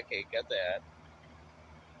 Yeah, okay, got that.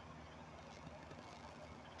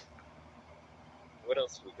 What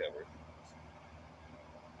else did we cover?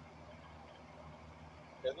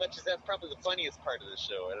 As much as that's probably the funniest part of the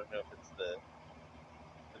show, I don't know if it's the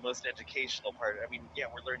most educational part. I mean, yeah,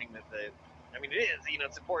 we're learning that it is,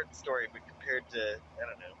 it's an important story, but compared to, I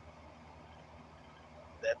don't know,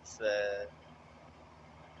 that's, I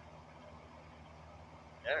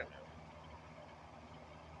don't know.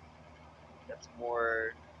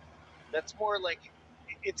 That's more like,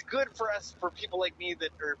 it's good for us, for people like me that,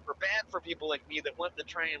 or bad for people like me that want the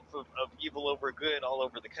triumph of evil over good all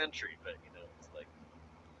over the country, but, it's like.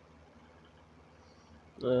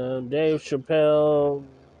 Dave Chappelle.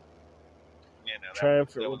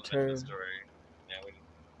 Triumphant that was a return. story. Yeah,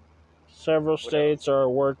 Several states are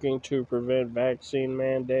working to prevent vaccine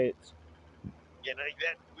mandates. Yeah, no,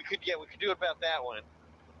 we could do it about that one.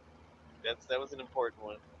 That was an important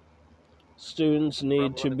one. Students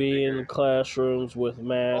need to be in classrooms with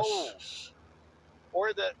masks.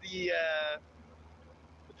 Or the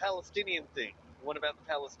Palestinian thing. What about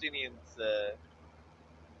the Palestinians?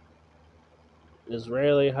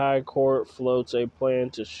 Israeli High Court floats a plan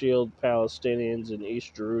to shield Palestinians in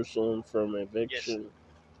East Jerusalem from eviction.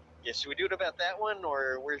 Yes, should we do it about that one,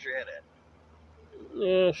 or where's your head at?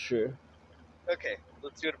 Yeah, sure. Okay,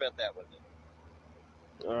 let's do it about that one then.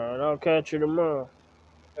 Alright, I'll catch you tomorrow.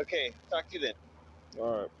 Okay, talk to you then.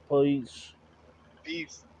 Alright, peace.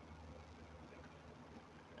 Peace.